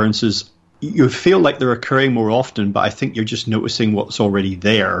occurrences, you feel like they're occurring more often, but I think you're just noticing what's already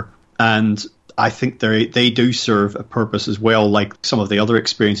there. And I think they do serve a purpose as well, like some of the other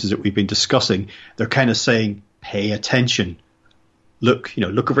experiences that we've been discussing. They're kind of saying, pay attention. Look,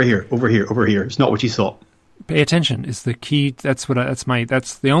 look over here, over here, over here. It's not what you thought. Pay attention is the key. That's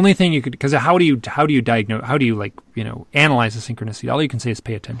the only thing you could, because how do you diagnose, how do you analyze a synchronicity? All you can say is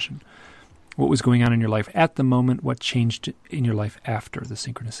pay attention. What was going on in your life at the moment? What changed in your life after the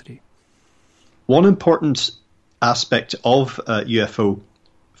synchronicity? One important aspect of UFO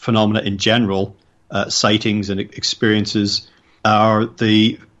phenomena in general, sightings and experiences, are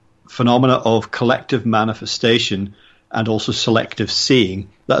the phenomena of collective manifestation and also selective seeing.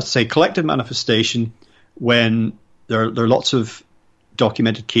 That's to say, collective manifestation when there are lots of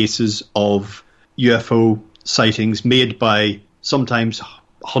documented cases of UFO sightings made by sometimes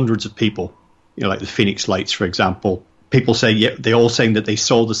hundreds of people, like the Phoenix Lights, for example. People say, they all saying that they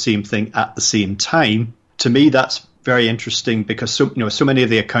saw the same thing at the same time. To me, that's very interesting because so many of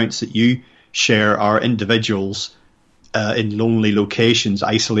the accounts that you share are individuals in lonely locations,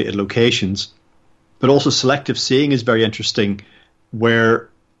 isolated locations. But also selective seeing is very interesting, where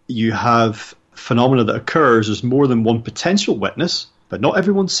you have phenomena that occurs. There's more than one potential witness, but not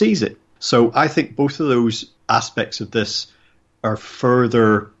everyone sees it. So I think both of those aspects of this are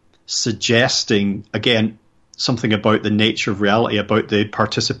further suggesting, again, something about the nature of reality, about the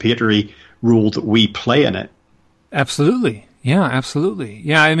participatory role that we play in it. Absolutely. Yeah, absolutely.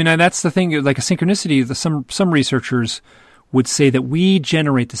 Yeah, I mean, that's the thing, like a synchronicity, some researchers would say that we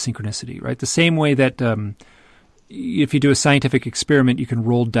generate the synchronicity, right? The same way that if you do a scientific experiment, you can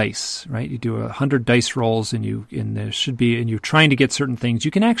roll dice, right? You do 100 dice rolls and you're trying to get certain things.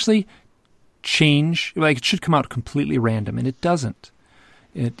 You can actually change, like it should come out completely random, and it doesn't.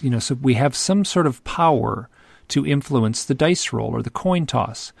 So we have some sort of power to influence the dice roll or the coin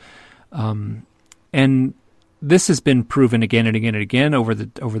toss. And this has been proven again and again and again over the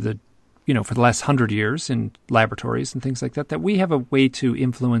for the last 100 years in laboratories and things like that we have a way to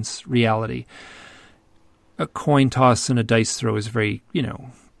influence reality. A coin toss and a dice throw is very,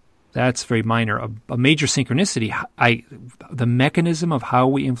 that's very minor. A major synchronicity, the mechanism of how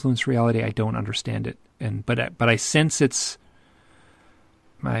we influence reality, I don't understand it, but I sense it's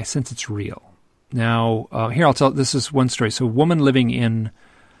real. Now, here I'll tell. This is one story. So, a woman living in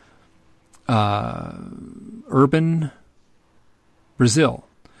urban Brazil.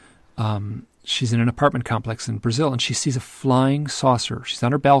 She's in an apartment complex in Brazil, and she sees a flying saucer. She's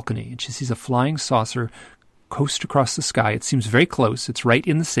on her balcony, and she sees a flying saucer coast across the sky. It seems very close. It's right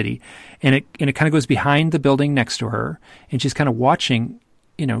in the city, and it kind of goes behind the building next to her, and she's kind of watching,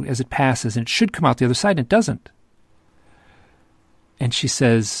 as it passes, and it should come out the other side, and it doesn't. And she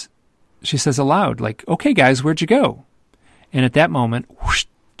says aloud, like, "Okay, guys, where'd you go?" And at that moment, whoosh,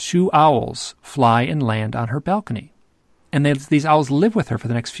 2 owls fly and land on her balcony. And these owls live with her for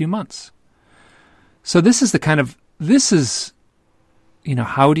the next few months. So this is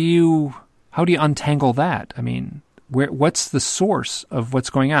how do you untangle that? I mean, what's the source of what's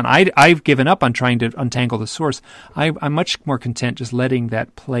going on? I've given up on trying to untangle the source. I'm much more content just letting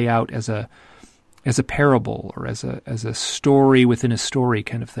that play out as a parable or as a story within a story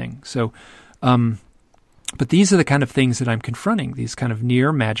kind of thing. So, but these are the kind of things that I'm confronting, these kind of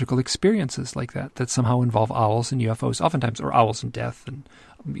near magical experiences like that somehow involve owls and UFOs, oftentimes, or owls and death, and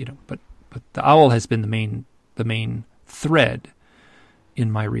but the owl has been the main thread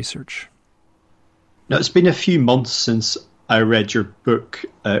in my research. Now, it's been a few months since I read your book.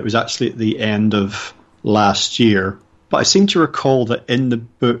 It was actually at the end of last year, but I seem to recall that in the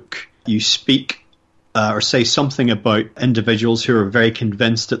book you speak or say something about individuals who are very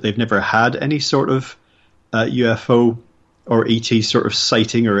convinced that they've never had any sort of UFO or ET sort of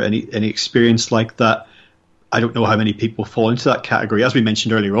sighting or any experience like that. I don't know how many people fall into that category. As we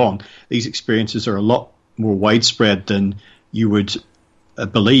mentioned earlier on, these experiences are a lot more widespread than you would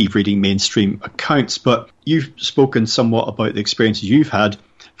believe reading mainstream accounts. But you've spoken somewhat about the experiences you've had.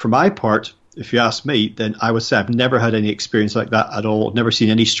 For my part, if you ask me, then I would say I've never had any experience like that at all. I've never seen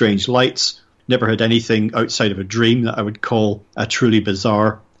any strange lights, never had anything outside of a dream that I would call a truly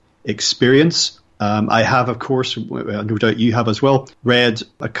bizarre experience. I have, of course, no doubt you have as well, read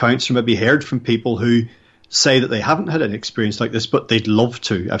accounts or maybe heard from people who say that they haven't had an experience like this, but they'd love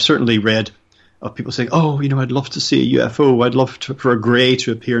to. I've certainly read of people saying, I'd love to see a UFO. I'd love for a grey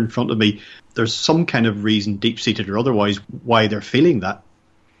to appear in front of me. There's some kind of reason, deep-seated or otherwise, why they're feeling that.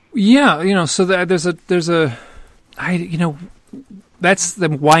 Yeah, so that's the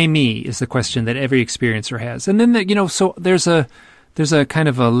why me is the question that every experiencer has. And then, so there's a kind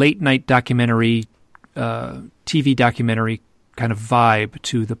of a late-night documentary, TV documentary kind of vibe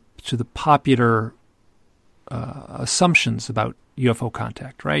to the popular assumptions about UFO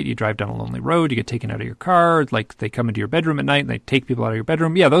contact, right? You drive down a lonely road, you get taken out of your car, like they come into your bedroom at night and they take people out of your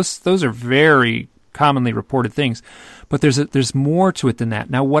bedroom. Yeah, those are very commonly reported things, but there's more to it than that.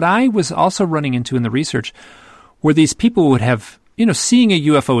 Now, what I was also running into in the research were these people would have, seeing a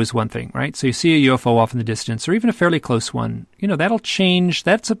UFO is one thing, right? So you see a UFO off in the distance, or even a fairly close one, that'll change.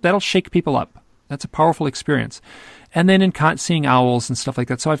 That'll shake people up. That's a powerful experience. And then in seeing owls and stuff like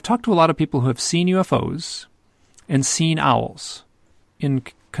that. So I've talked to a lot of people who have seen UFOs and seen owls in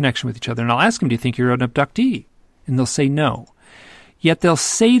connection with each other. And I'll ask them, do you think you're an abductee? And they'll say no. Yet they'll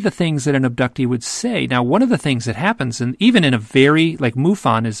say the things that an abductee would say. Now, one of the things that happens, and even in a very, like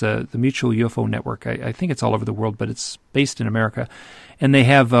MUFON is the Mutual UFO Network. I think it's all over the world, but it's based in America. And they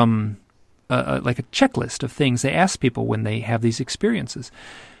have like a checklist of things they ask people when they have these experiences.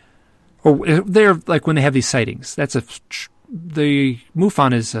 Or they're like when they have these sightings. The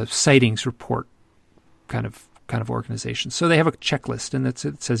MUFON is a sightings report kind of organization. So they have a checklist, and it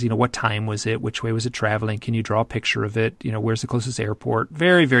says, what time was it? Which way was it traveling? Can you draw a picture of it? Where's the closest airport?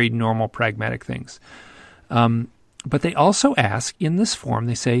 Very, very normal, pragmatic things. But they also ask in this form,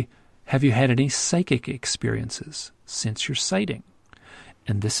 they say, have you had any psychic experiences since your sighting?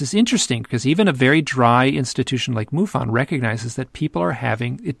 And this is interesting because even a very dry institution like MUFON recognizes that people are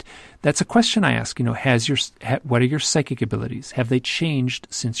having it. That's a question I ask, what are your psychic abilities? Have they changed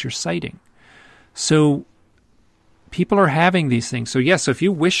since your sighting? So people are having these things. So yes, so if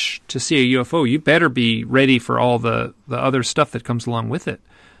you wish to see a UFO, you better be ready for all the other stuff that comes along with it.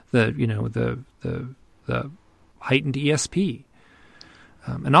 The heightened ESP.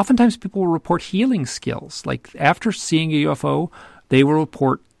 And oftentimes people will report healing skills. Like after seeing a UFO, they will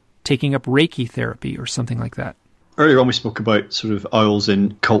report taking up Reiki therapy or something like that. Earlier on we spoke about sort of owls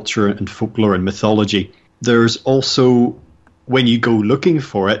in culture and folklore and mythology. There's also, when you go looking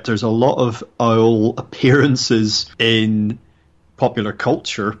for it, there's a lot of owl appearances in popular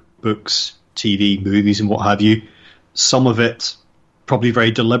culture, books, TV, movies, and what have you. Some of it probably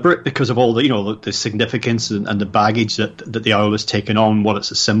very deliberate because of all the significance and the baggage that the owl has taken on, what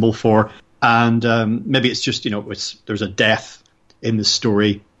it's a symbol for. And maybe it's just, there's a death in the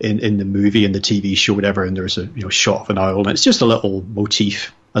story, in the movie, in the TV show, whatever, and there's a shot of an owl, and it's just a little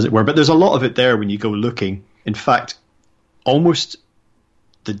motif, as it were. But there's a lot of it there when you go looking. In fact, almost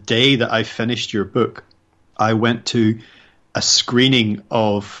the day that I finished your book, I went to a screening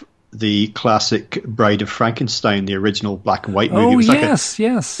of the classic Bride of Frankenstein, the original black and white movie. Oh, it was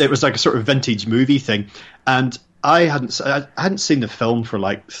yes. It was like a sort of vintage movie thing. And I hadn't seen the film for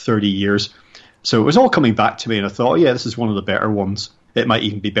like 30 years. So it was all coming back to me, and I thought, this is one of the better ones. It might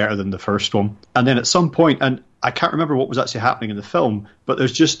even be better than the first one. And then at some point, and I can't remember what was actually happening in the film, but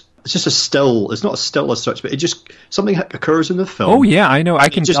there's just it's just a still. It's not a still as such, but it just something occurs in the film. Oh yeah, I know. I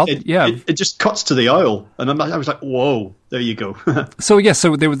can tell. Yeah, it just cuts to the owl, and I was like, "Whoa, there you go." So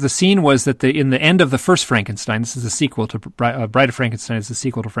there was the scene was that in the end of the first Frankenstein. This is a sequel to Bride of Frankenstein. Is the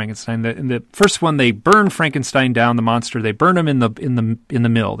sequel to Frankenstein. In the first one, they burn Frankenstein down, the monster. They burn him in the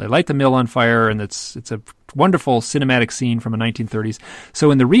mill. They light the mill on fire, and it's a wonderful cinematic scene from the 1930s. So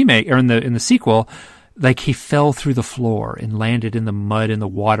in the remake or in the sequel, like he fell through the floor and landed in the mud and the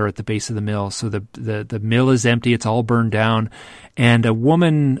water at the base of the mill. So the mill is empty; it's all burned down, and a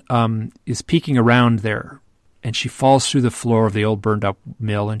woman is peeking around there, and she falls through the floor of the old burned up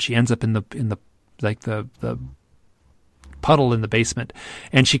mill, and she ends up in the puddle in the basement,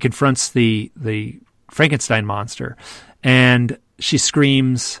 and she confronts the Frankenstein monster, and she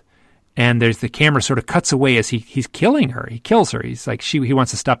screams. And the camera sort of cuts away as he's killing her. He kills her. He's like he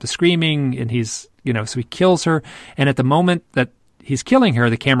wants to stop the screaming, and so he kills her. And at the moment that he's killing her,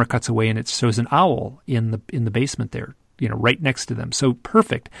 the camera cuts away, and it shows an owl in the basement there, right next to them. So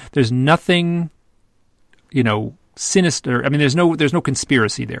perfect. There's nothing, sinister. I mean, there's no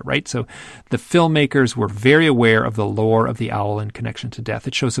conspiracy there, right? So the filmmakers were very aware of the lore of the owl in connection to death.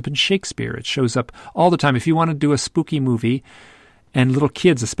 It shows up in Shakespeare. It shows up all the time. If you want to do a spooky movie. And little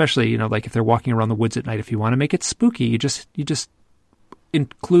kids, especially, like if they're walking around the woods at night, if you want to make it spooky, you just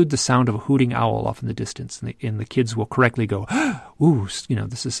include the sound of a hooting owl off in the distance, and the kids will correctly go, "Ooh,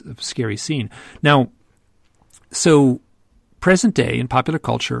 this is a scary scene." Now, so present day in popular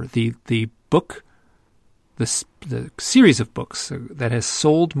culture, the book, the series of books that has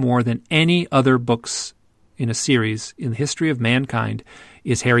sold more than any other books in a series in the history of mankind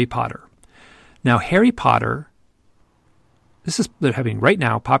is Harry Potter. Now, Harry Potter. They're having right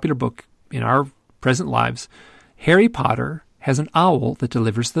now, popular book in our present lives. Harry Potter has an owl that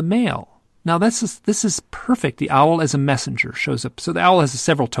delivers the mail. Now this is perfect. The owl as a messenger shows up. So the owl has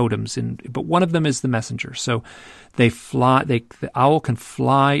several totems, but one of them is the messenger. So they fly. The owl can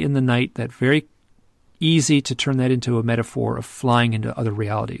fly in the night. That very easy to turn that into a metaphor of flying into other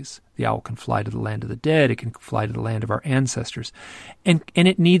realities. The owl can fly to the land of the dead. It can fly to the land of our ancestors, and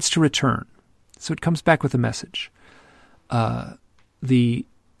it needs to return. So it comes back with a message. The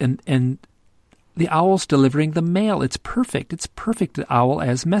owl's delivering the mail. It's perfect. It's perfect. The owl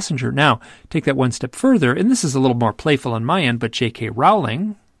as messenger. Now, take that one step further, and this is a little more playful on my end, but J.K.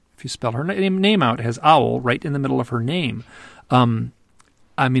 Rowling, if you spell her name out, has owl right in the middle of her name.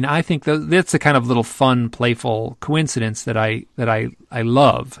 I think that's the kind of little fun, playful coincidence that I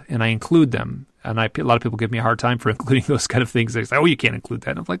love, and I include them. And a lot of people give me a hard time for including those kind of things. They say, "Oh, you can't include that."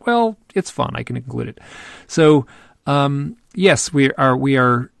 And I'm like, well, it's fun. I can include it. So. Yes, we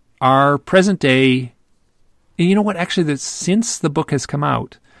are our present day. And you know what? Actually, since the book has come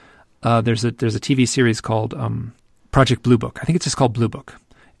out, there's a TV series called Project Blue Book. I think it's just called Blue Book,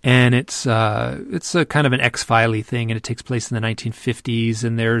 and it's a kind of an X-File-y thing, and it takes place in the 1950s.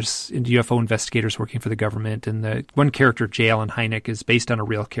 And there's UFO investigators working for the government, and the one character, J. Allen Hynek, is based on a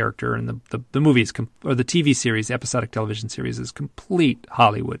real character. And the movie or the TV series, episodic television series, is complete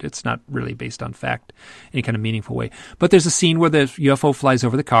Hollywood. It's not really based on fact in any kind of meaningful way. But there's a scene where the UFO flies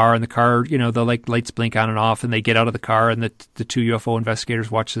over the car, and the car, the lights blink on and off, and they get out of the car, and the two UFO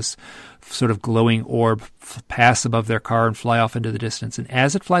investigators watch this sort of glowing orb pass above their car and fly off into the distance. And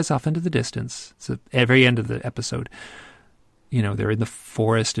as it flies off into the distance, it's at the very end of the episode, they're in the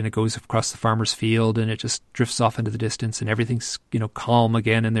forest, and it goes across the farmer's field, and it just drifts off into the distance, and everything's, calm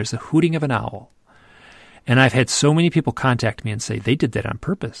again, and there's a hooting of an owl. And I've had so many people contact me and say, they did that on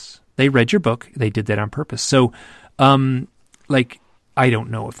purpose. They read your book. They did that on purpose. So, I don't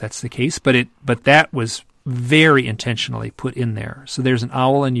know if that's the case, but that was very intentionally put in there. So there's an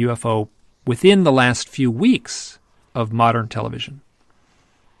owl and UFO within the last few weeks of modern television.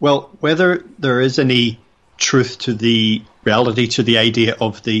 Well, whether there is any truth to the reality to the idea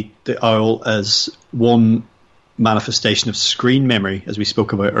of the owl as one manifestation of screen memory, as we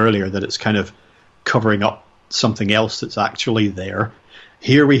spoke about earlier, that it's kind of covering up something else that's actually there.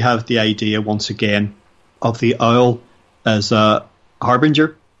 Here we have the idea, once again, of the owl as a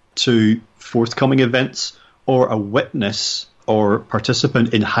harbinger to forthcoming events, or a witness or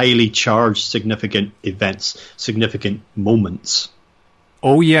participant in highly charged significant events, significant moments.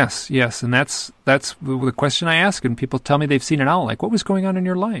 Oh, yes. And that's the question I ask, and people tell me they've seen an owl. Like, what was going on in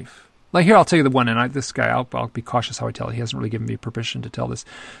your life? Like, here, I'll tell you the one, and this guy, I'll be cautious how I tell it. He hasn't really given me permission to tell this.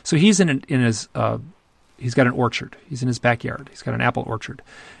 So he's in his, he's got an orchard. He's in his backyard. He's got an apple orchard,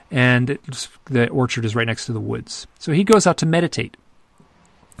 and the orchard is right next to the woods. So he goes out to meditate,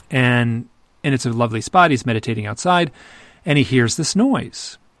 and it's a lovely spot. He's meditating outside, and he hears this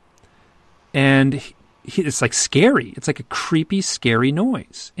noise. And it's like scary. It's like a creepy, scary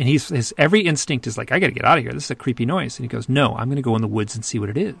noise. And his every instinct is like, I got to get out of here. This is a creepy noise. And he goes, no, I'm going to go in the woods and see what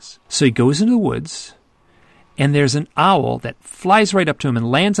it is. So he goes into the woods, and there's an owl that flies right up to him and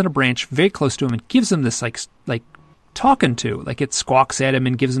lands on a branch very close to him and gives him this like talking to, like it squawks at him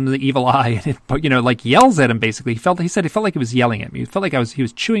and gives him the evil eye, and it, like yells at him basically. He said it felt like it was yelling at me. It felt like he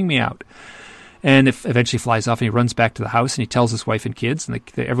was chewing me out. And eventually flies off, and he runs back to the house, and he tells his wife and kids, and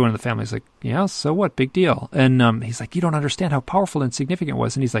everyone in the family is like, yeah, so what? Big deal. And he's like, you don't understand how powerful and significant it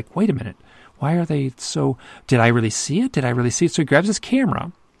was. And he's like, wait a minute. Why are they so... Did I really see it? So he grabs his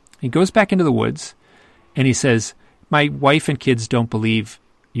camera, he goes back into the woods, and he says, my wife and kids don't believe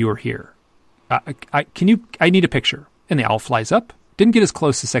you're here. I need a picture. And the owl flies up. Didn't get as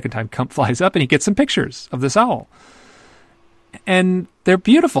close the second time. Flies up, and he gets some pictures of this owl. And they're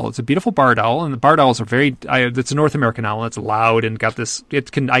beautiful. It's a beautiful barred owl, and the barred owls are it's a North American owl. It's loud and got this.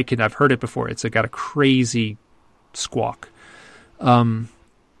 I've heard it before. It's got a crazy squawk. And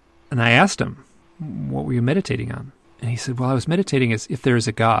I asked him, "What were you meditating on?" And he said, "Well, I was meditating as if there is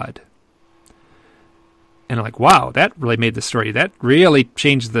a God." And I'm like, wow, that really made the story. That really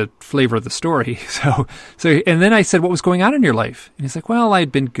changed the flavor of the story. So, and then I said, what was going on in your life? And he's like, well,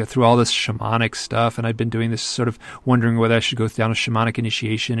 I'd been through all this shamanic stuff, and I'd been doing this sort of wondering whether I should go down a shamanic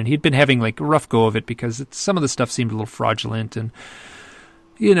initiation. And he'd been having like a rough go of it because some of the stuff seemed a little fraudulent, and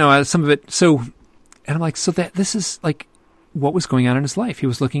some of it. So, and I'm like, so this is like what was going on in his life. He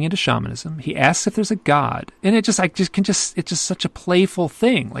was looking into shamanism. He asks if there's a God, and it's just such a playful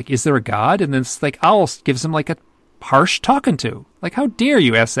thing. Like, is there a God? And then it's like owl gives him like a harsh talking to. Like, how dare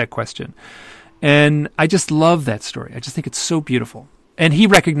you ask that question? And I just love that story. I just think it's so beautiful, and he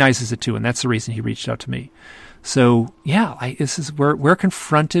recognizes it too, and that's the reason he reached out to me. So yeah, we're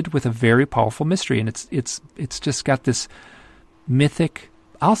confronted with a very powerful mystery, and it's just got this mythic,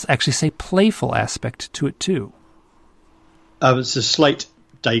 I'll actually say playful aspect to it too. It's a slight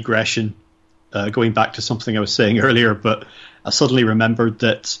digression, going back to something I was saying earlier, but I suddenly remembered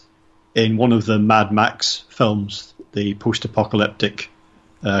that in one of the Mad Max films, the post-apocalyptic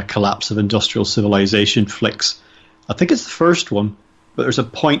collapse of industrial civilization flicks, I think it's the first one, but there's a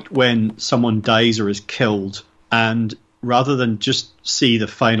point when someone dies or is killed, and rather than just see the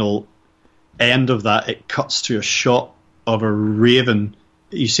final end of that, it cuts to a shot of a raven.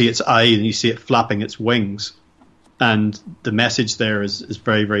 You see its eye and you see it flapping its wings. And the message there is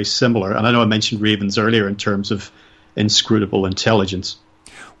very, very similar. And I know I mentioned ravens earlier in terms of inscrutable intelligence.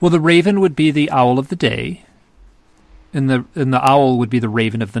 Well, the raven would be the owl of the day, and the owl would be the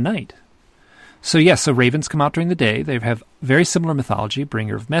raven of the night. So yes, so ravens come out during the day. They have very similar mythology,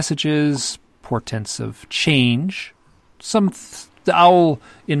 bringer of messages, portents of change. The owl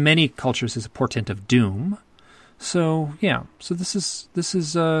in many cultures is a portent of doom. So yeah, so this is.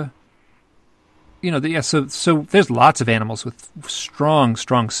 So there's lots of animals with strong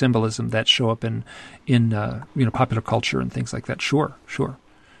symbolism that show up in popular culture and things like that. Sure.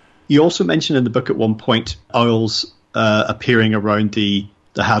 You also mentioned in the book at one point owls appearing around the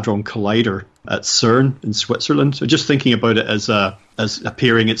Hadron Collider at CERN in Switzerland. So just thinking about it as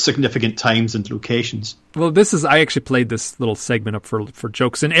appearing at significant times and locations. Well, I actually played this little segment up for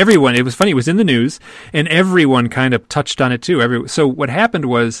jokes, and everyone. It was funny. It was in the news, and everyone kind of touched on it too. So what happened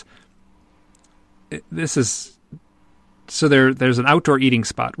was. There's an outdoor eating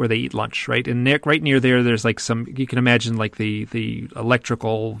spot where they eat lunch, right? And right near there's like you can imagine like the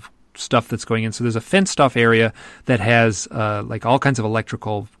electrical stuff that's going in. So there's a fenced off area that has like all kinds of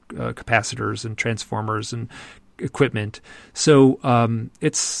electrical capacitors and transformers and equipment. So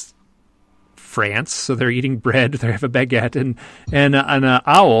it's France, so they're eating bread. They have a baguette, and an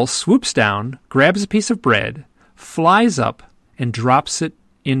owl swoops down, grabs a piece of bread, flies up, and drops it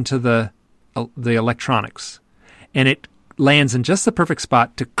into the electronics, and it lands in just the perfect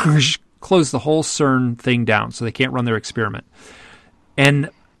spot to close the whole CERN thing down, so they can't run their experiment. And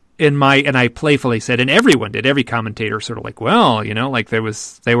I playfully said, and everyone did, every commentator sort of like, well, like they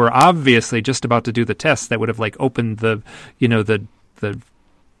were obviously just about to do the test that would have like opened the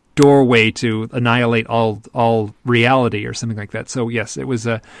doorway to annihilate all reality or something like that. So yes, it was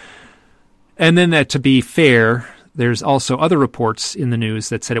and then that, to be fair, there's also other reports in the news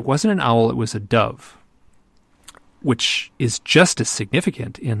that said it wasn't an owl, it was a dove, which is just as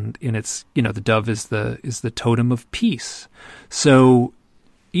significant in its, the dove is the totem of peace. So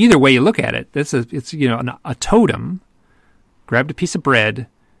either way you look at it, it's a totem grabbed a piece of bread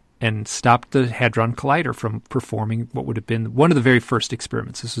and stopped the Hadron Collider from performing what would have been one of the very first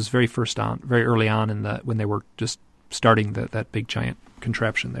experiments. This was very early on when they were just starting that big giant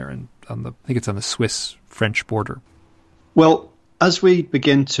contraption there, and I think it's on the Swiss-French border. Well, as we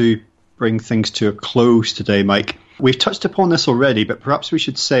begin to bring things to a close today, Mike, we've touched upon this already, but perhaps we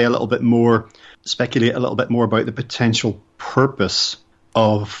should say a little bit more, speculate a little bit more about the potential purpose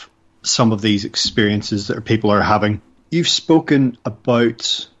of some of these experiences that people are having. You've spoken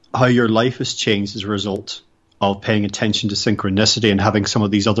about how your life has changed as a result of paying attention to synchronicity and having some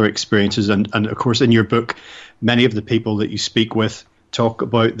of these other experiences. And of course, in your book, many of the people that you speak with talk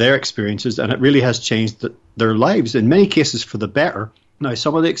about their experiences, and it really has changed their lives, in many cases for the better. Now,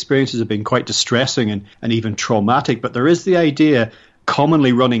 some of the experiences have been quite distressing and even traumatic, but there is the idea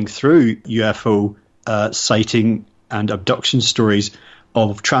commonly running through UFO sighting and abduction stories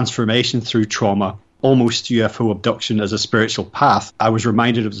of transformation through trauma, almost UFO abduction as a spiritual path. I was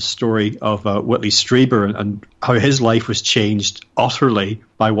reminded of the story of Whitley Strieber and how his life was changed utterly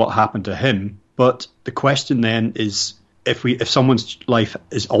by what happened to him. But the question then is, if someone's life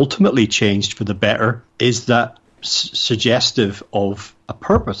is ultimately changed for the better, is that suggestive of a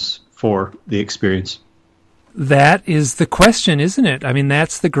purpose for the experience? That is the question, isn't it? I mean,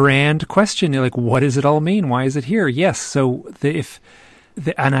 that's the grand question. Like, what does it all mean? Why is it here? Yes. So I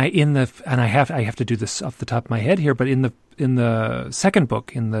have to do this off the top of my head here, but in the second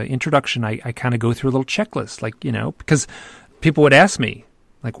book, in the introduction, I kind of go through a little checklist, like, because people would ask me,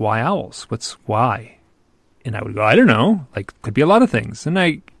 like, why owls? What's why? And I would go, I don't know, like, could be a lot of things. And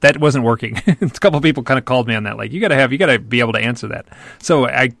that wasn't working. A couple of people kind of called me on that, like, you got to be able to answer that. So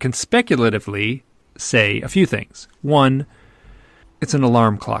I can speculatively say a few things. One, it's an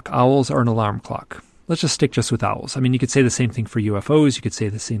alarm clock. Owls are an alarm clock. Let's just stick with owls. I mean, you could say the same thing for UFOs. You could say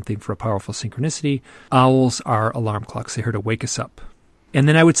the same thing for a powerful synchronicity. Owls are alarm clocks. They're here to wake us up. And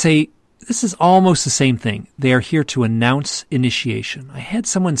then I would say, this is almost the same thing. They are here to announce initiation. I had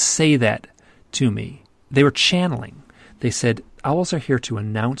someone say that to me. They were channeling. They said, owls are here to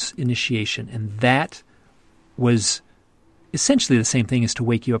announce initiation. And that was essentially the same thing as to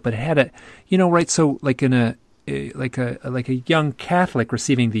wake you up. But it had a, right, so like in a young Catholic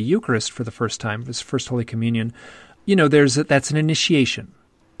receiving the Eucharist for the first time, his first Holy Communion, that's an initiation.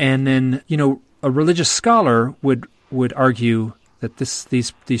 And then, a religious scholar would argue that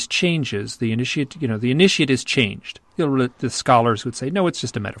these changes, the initiate is changed. The scholars would say, no, it's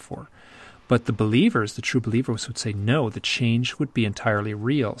just a metaphor. But the believers, the true believers, would say, no, the change would be entirely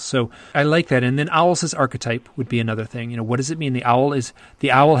real. So I like that. And then owls as archetype would be another thing. What does it mean? The owl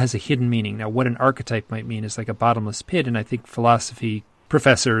has a hidden meaning. Now, what an archetype might mean is like a bottomless pit. And I think philosophy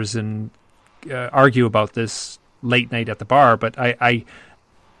professors argue about this late night at the bar. But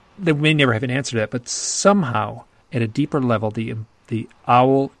they may never have an answer to that. But somehow, at a deeper level, the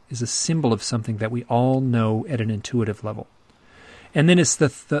owl is a symbol of something that we all know at an intuitive level. And then it's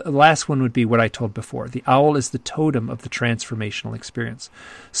the last one would be what I told before. The owl is the totem of the transformational experience.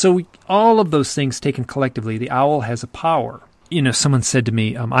 So all of those things taken collectively, the owl has a power. Someone said to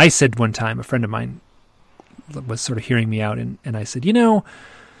me, I said one time, a friend of mine was sort of hearing me out, and I said,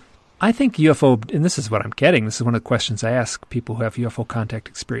 I think UFO, and this is what I'm getting, this is one of the questions I ask people who have UFO contact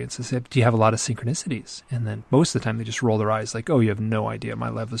experiences, do you have a lot of synchronicities? And then most of the time they just roll their eyes like, oh, you have no idea. My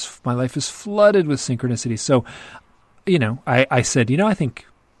life is flooded with synchronicities. So I said, I think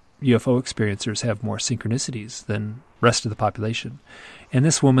UFO experiencers have more synchronicities than rest of the population. And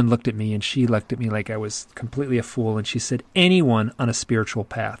this woman looked at me, and she looked at me like I was completely a fool, and she said, anyone on a spiritual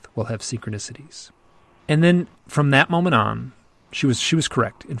path will have synchronicities. And then from that moment on, she was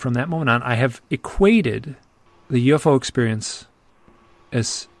correct. And from that moment on, I have equated the UFO experience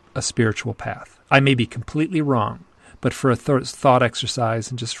as a spiritual path. I may be completely wrong, but for a thought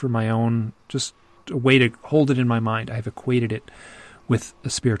exercise and just for my own, just a way to hold it in my mind, I have equated it with a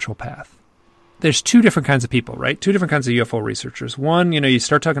spiritual path. There's two different kinds of people, right? Two different kinds of UFO researchers. One, you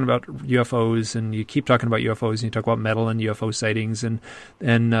start talking about UFOs and you keep talking about UFOs and you talk about metal and UFO sightings and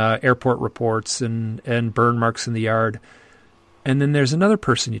airport reports and burn marks in the yard. And then there's another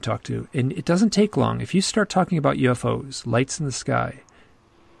person you talk to, and it doesn't take long. If you start talking about UFOs, lights in the sky,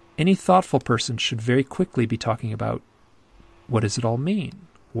 any thoughtful person should very quickly be talking about, what does it all mean?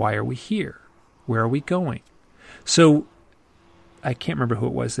 Why are we here? Where are we going? So I can't remember who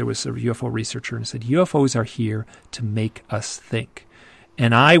it was. There was a UFO researcher and said, UFOs are here to make us think.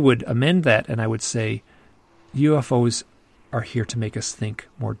 And I would amend that and I would say, UFOs are here to make us think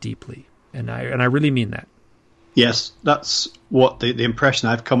more deeply. And I really mean that. Yes, that's what the impression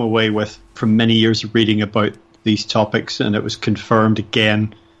I've come away with from many years of reading about these topics, and it was confirmed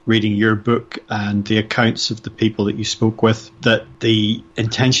again reading your book and the accounts of the people that you spoke with, that the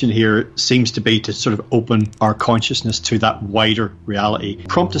intention here seems to be to sort of open our consciousness to that wider reality,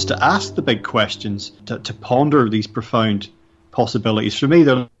 prompt us to ask the big questions, to ponder these profound possibilities. For me,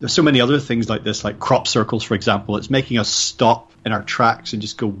 there's so many other things like this, like crop circles, for example. It's making us stop in our tracks and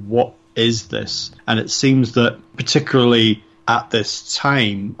just go, what is this? And it seems that particularly at this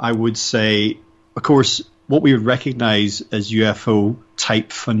time, I would say, of course, what we would recognize as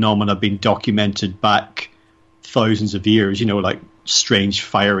UFO-type phenomena being documented back thousands of years, like strange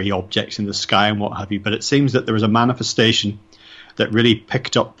fiery objects in the sky and what have you. But it seems that there was a manifestation that really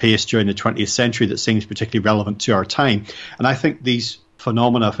picked up pace during the 20th century that seems particularly relevant to our time. And I think these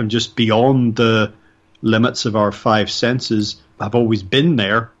phenomena from just beyond the limits of our five senses have always been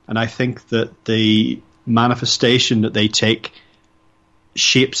there. And I think that the manifestation that they take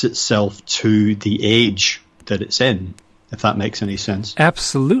shapes itself to the age that it's in, if that makes any sense.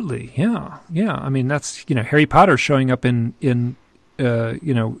 Absolutely, yeah. I mean, that's, Harry Potter showing up in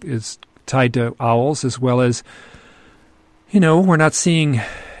is tied to owls, as well as, we're not seeing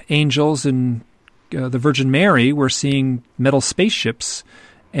angels and the Virgin Mary. We're seeing metal spaceships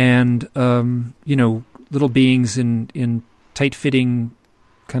and, little beings in tight-fitting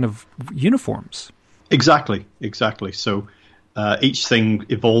kind of uniforms. Exactly. So each thing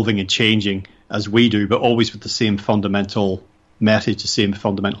evolving and changing as we do, but always with the same fundamental message, the same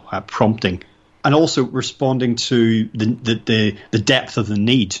fundamental prompting, and also responding to the depth of the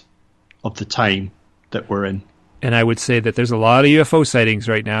need of the time that we're in. And I would say that there's a lot of UFO sightings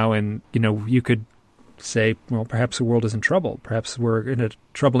right now, and you could say, well, perhaps the world is in trouble. Perhaps we're in a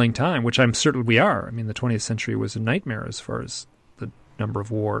troubling time, which I'm certain we are. I mean, the 20th century was a nightmare as far as the number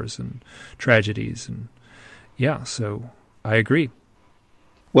of wars and tragedies, and so I agree.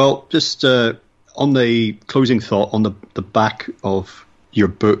 Well, just on the closing thought, on the back of your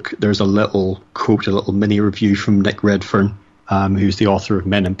book, there's a little quote, a little mini review from Nick Redfern, who's the author of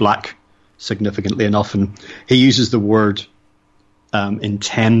Men in Black, significantly enough, and he uses the word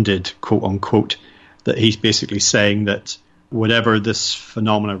intended, quote unquote, that he's basically saying that whatever this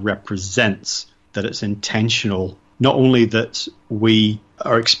phenomena represents, that it's intentional. Not only that we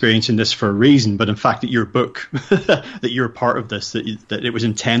are experiencing this for a reason, but in fact that your book, that you're part of this, that it was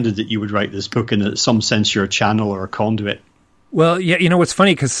intended that you would write this book, and in some sense you're a channel or a conduit. Well, yeah, what's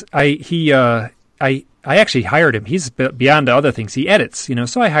funny, because I actually hired him. He's beyond other things. He edits,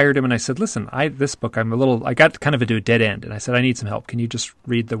 so I hired him and I said, listen, this book, I got kind of into a dead end, and I said, I need some help. Can you just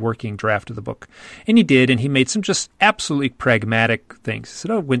read the working draft of the book? And he did, and he made some just absolutely pragmatic things. He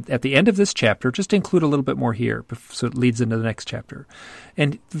said, at the end of this chapter, just include a little bit more here, so it leads into the next chapter.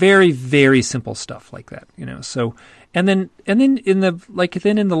 And very, very simple stuff like that, so, and then in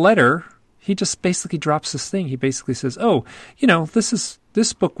the letter, he just basically drops this thing. He basically says,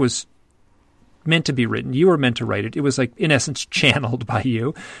 this book was meant to be written. You were meant to write it. It was like, in essence, channeled by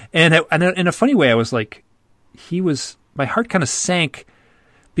you. And in a funny way, I was like, my heart kind of sank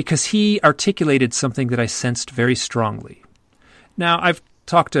because he articulated something that I sensed very strongly. Now, I've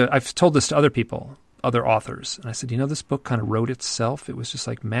told this to other people, other authors, and I said, this book kind of wrote itself. It was just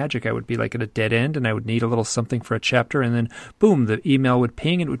like magic. I would be like at a dead end, and I would need a little something for a chapter, and then boom, the email would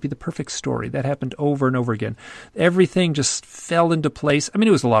ping, and it would be the perfect story. That happened over and over again. Everything just fell into place. I mean,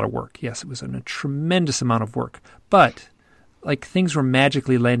 it was a lot of work. Yes, it was a tremendous amount of work, but like things were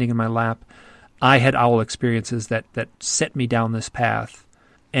magically landing in my lap. I had owl experiences that set me down this path,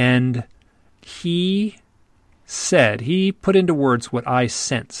 and he put into words what I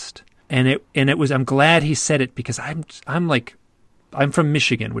sensed. And it was, I'm glad he said it, because I'm from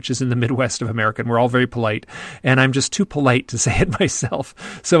Michigan, which is in the Midwest of America, and we're all very polite, and I'm just too polite to say it myself.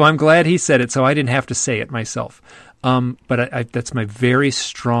 So I'm glad he said it, so I didn't have to say it myself. But that's my very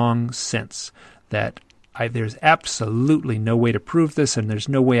strong sense that there's absolutely no way to prove this, and there's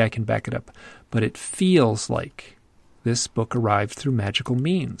no way I can back it up. But it feels like this book arrived through magical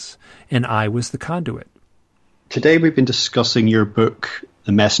means, and I was the conduit. Today we've been discussing your book,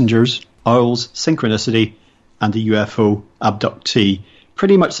 The Messengers, Owls, Synchronicity, and the UFO Abductee.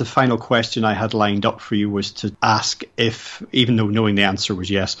 Pretty much the final question I had lined up for you was to ask if, even though knowing the answer was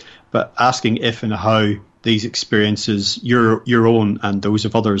yes, but asking if and how these experiences, your own and those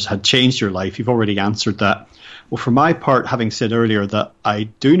of others, had changed your life. You've already answered that. Well, for my part, having said earlier that I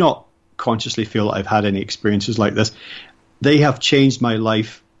do not consciously feel that I've had any experiences like this, they have changed my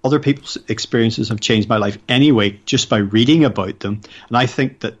life. Other people's experiences have changed my life anyway, just by reading about them. And I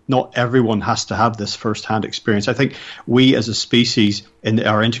think that not everyone has to have this first-hand experience. I think we as a species, in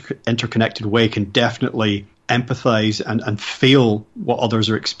our interconnected way, can definitely empathize and feel what others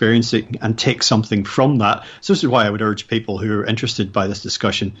are experiencing and take something from that. So this is why I would urge people who are interested by this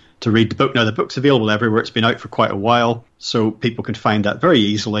discussion to read the book. Now, the book's available everywhere. It's been out for quite a while, so people can find that very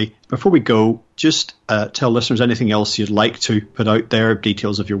easily. Before we go, just tell listeners anything else you'd like to put out there,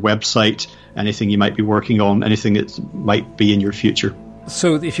 details of your website, anything you might be working on, anything that might be in your future.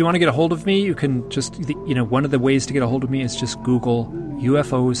 So if you want to get a hold of me, you can just, one of the ways to get a hold of me is just Google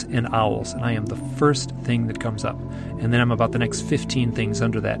UFOs and owls, and I am the first thing that comes up. And then I'm about the next 15 things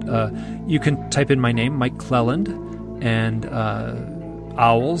under that. You can type in my name, Mike Clelland, and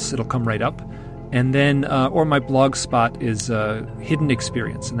owls, it'll come right up. And then, or my blog spot is Hidden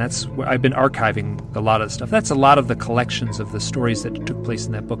Experience, and that's where I've been archiving a lot of stuff. That's a lot of the collections of the stories that took place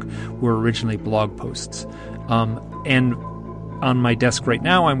in that book were originally blog posts. And on my desk right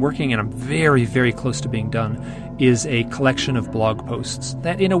now, I'm working, and I'm very, very close to being done, is a collection of blog posts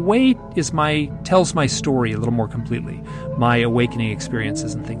that in a way tells my story a little more completely. My awakening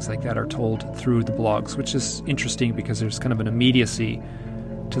experiences and things like that are told through the blogs, which is interesting because there's kind of an immediacy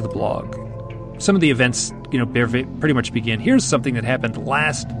to the blog. Some of the events, pretty much begin, here's something that happened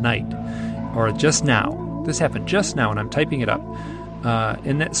last night, or just now. This happened just now, and I'm typing it up.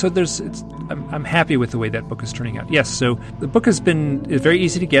 I'm happy with the way that book is turning out. Yes, so the book is very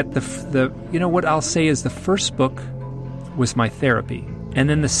easy to get. What I'll say is the first book was my therapy, and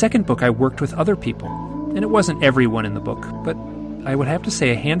then the second book I worked with other people, and it wasn't everyone in the book, but I would have to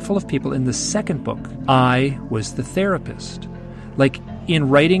say a handful of people in the second book. I was the therapist. Like in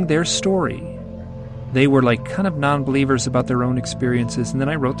writing their story, they were like kind of non-believers about their own experiences, and then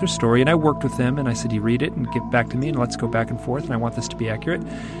I wrote their story, and I worked with them, and I said, you read it and give it back to me, and let's go back and forth, and I want this to be accurate.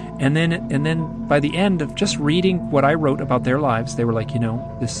 And then by the end of just reading what I wrote about their lives, they were like,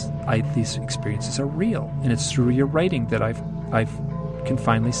 these experiences are real, and it's through your writing that I can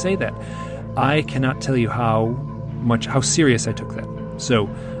finally say that. I cannot tell you how serious I took that. So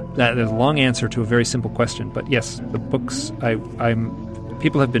that is a long answer to a very simple question, but yes, the books,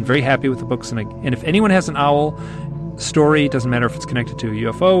 people have been very happy with the books, and if anyone has an owl story, doesn't matter if it's connected to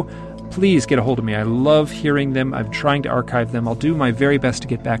a UFO, please get a hold of me. I love hearing them. I'm trying to archive them. I'll do my very best to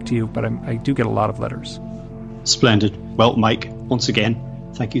get back to you, but I do get a lot of letters. Splendid. Well, Mike, once again,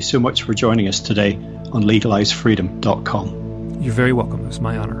 thank you so much for joining us today on LegalizeFreedom.com. You're very welcome. It was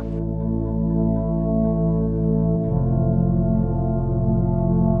my honor.